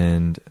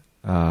and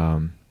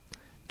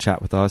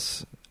chat with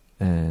us,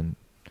 and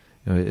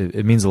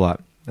it means a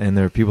lot. And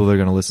there are people that are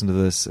going to listen to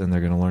this, and they're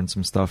going to learn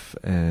some stuff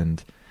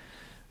and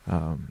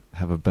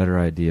have a better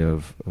idea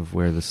of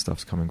where this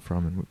stuff's coming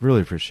from, and we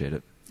really appreciate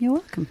it. You're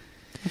welcome,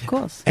 of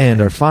course.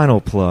 And our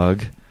final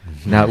plug,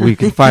 now we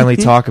can finally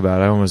talk about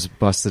it. I almost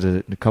busted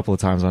it a couple of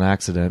times on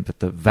accident, but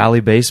the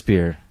Valley Base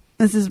Beer.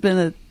 This has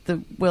been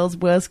the world's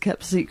worst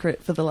kept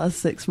secret for the last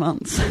 6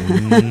 months.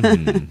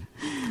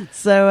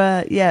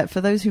 So, yeah,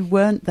 for those who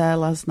weren't there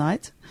last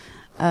night,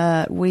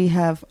 we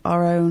have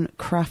our own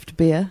craft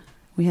beer.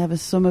 We have a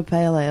summer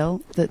pale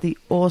ale that the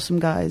awesome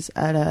guys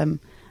at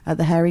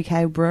the Hairy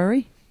Cow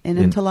Brewery in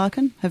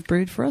Interlaken have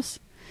brewed for us.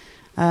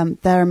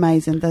 They're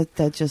amazing.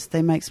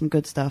 They make some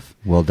good stuff.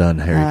 Well done,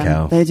 Hairy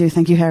Cow. They do.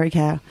 Thank you, Hairy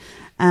Cow.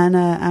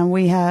 And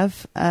we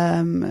have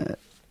a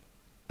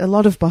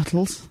lot of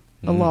bottles,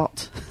 a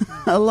lot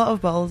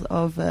of bottles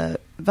of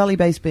Valley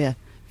Base beer,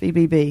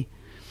 VBB.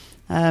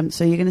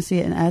 So you're going to see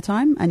it in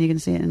Airtime, and you're going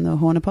to see it in the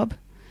Horner Pub.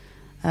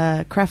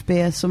 Craft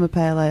beer, summer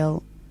pale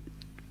ale.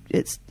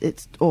 It's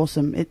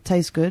awesome. It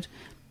tastes good,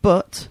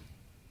 but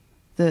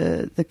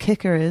the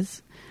kicker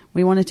is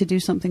we wanted to do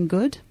something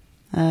good,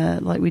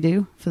 like we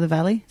do for the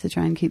Valley, to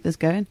try and keep this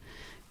going,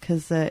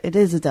 because it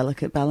is a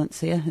delicate balance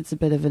here. It's a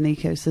bit of an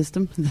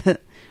ecosystem that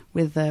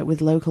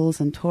with locals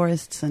and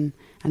tourists, and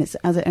it's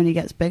as it only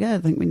gets bigger. I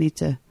think we need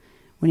to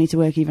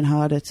work even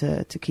harder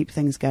to keep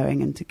things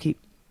going and to keep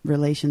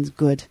relations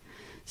good.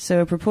 So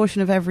a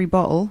proportion of every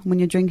bottle, when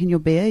you're drinking your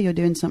beer, you're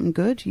doing something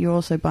good. You're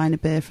also buying a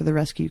beer for the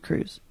rescue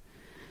crews.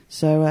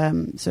 So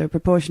a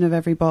proportion of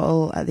every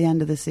bottle at the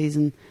end of the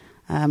season,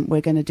 we're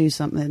going to do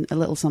a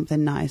little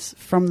something nice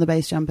from the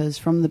base jumpers,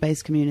 from the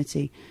base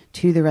community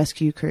to the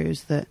rescue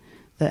crews that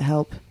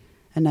help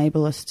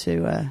enable us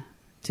to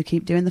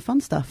keep doing the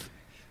fun stuff.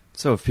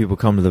 So if people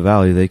come to the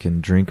Valley, they can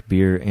drink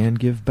beer and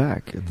give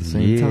back at the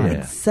same time.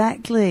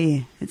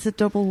 Exactly. It's a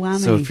double whammy.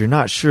 So if you're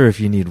not sure if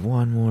you need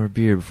one more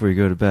beer before you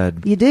go to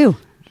bed, you do.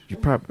 You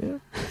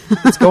probably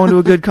it's going to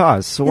a good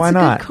cause. So why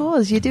not? It's a good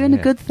cause. You're doing a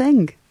good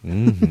thing.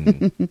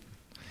 Mm-hmm.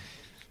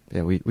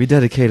 Yeah, we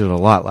dedicated a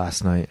lot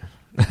last night.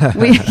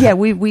 We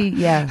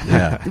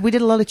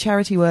did a lot of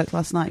charity work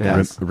last night,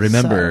 guys.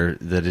 Remember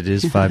that it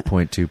is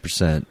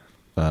 5.2%.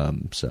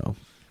 So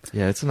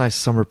yeah, it's a nice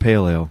summer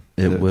pale ale.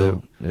 It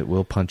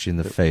will punch you in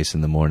the face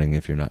in the morning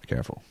if you're not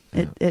careful.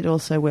 It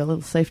also will. A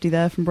little safety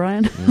there from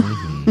Brian.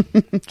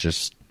 Mm-hmm.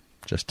 Just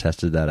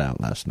tested that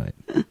out last night.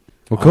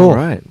 Well, cool. All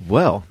right.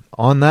 Well,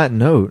 on that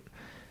note,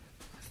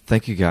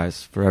 thank you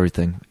guys for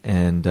everything.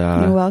 And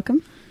you're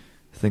welcome.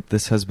 I think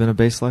this has been a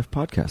Base Life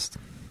podcast.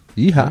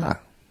 Yeehaw.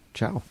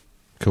 Ciao.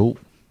 Cool.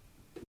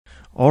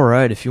 All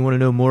right. If you want to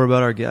know more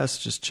about our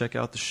guests, just check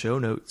out the show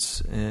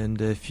notes.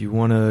 And if you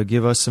want to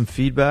give us some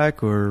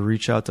feedback or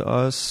reach out to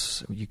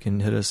us, you can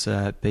hit us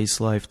at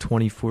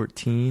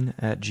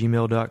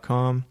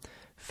baselife2014@gmail.com,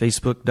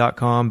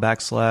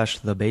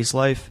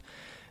 facebook.com/thebaselife,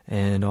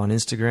 and on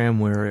Instagram,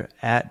 we're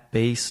at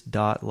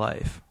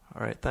base.life.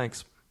 All right.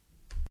 Thanks.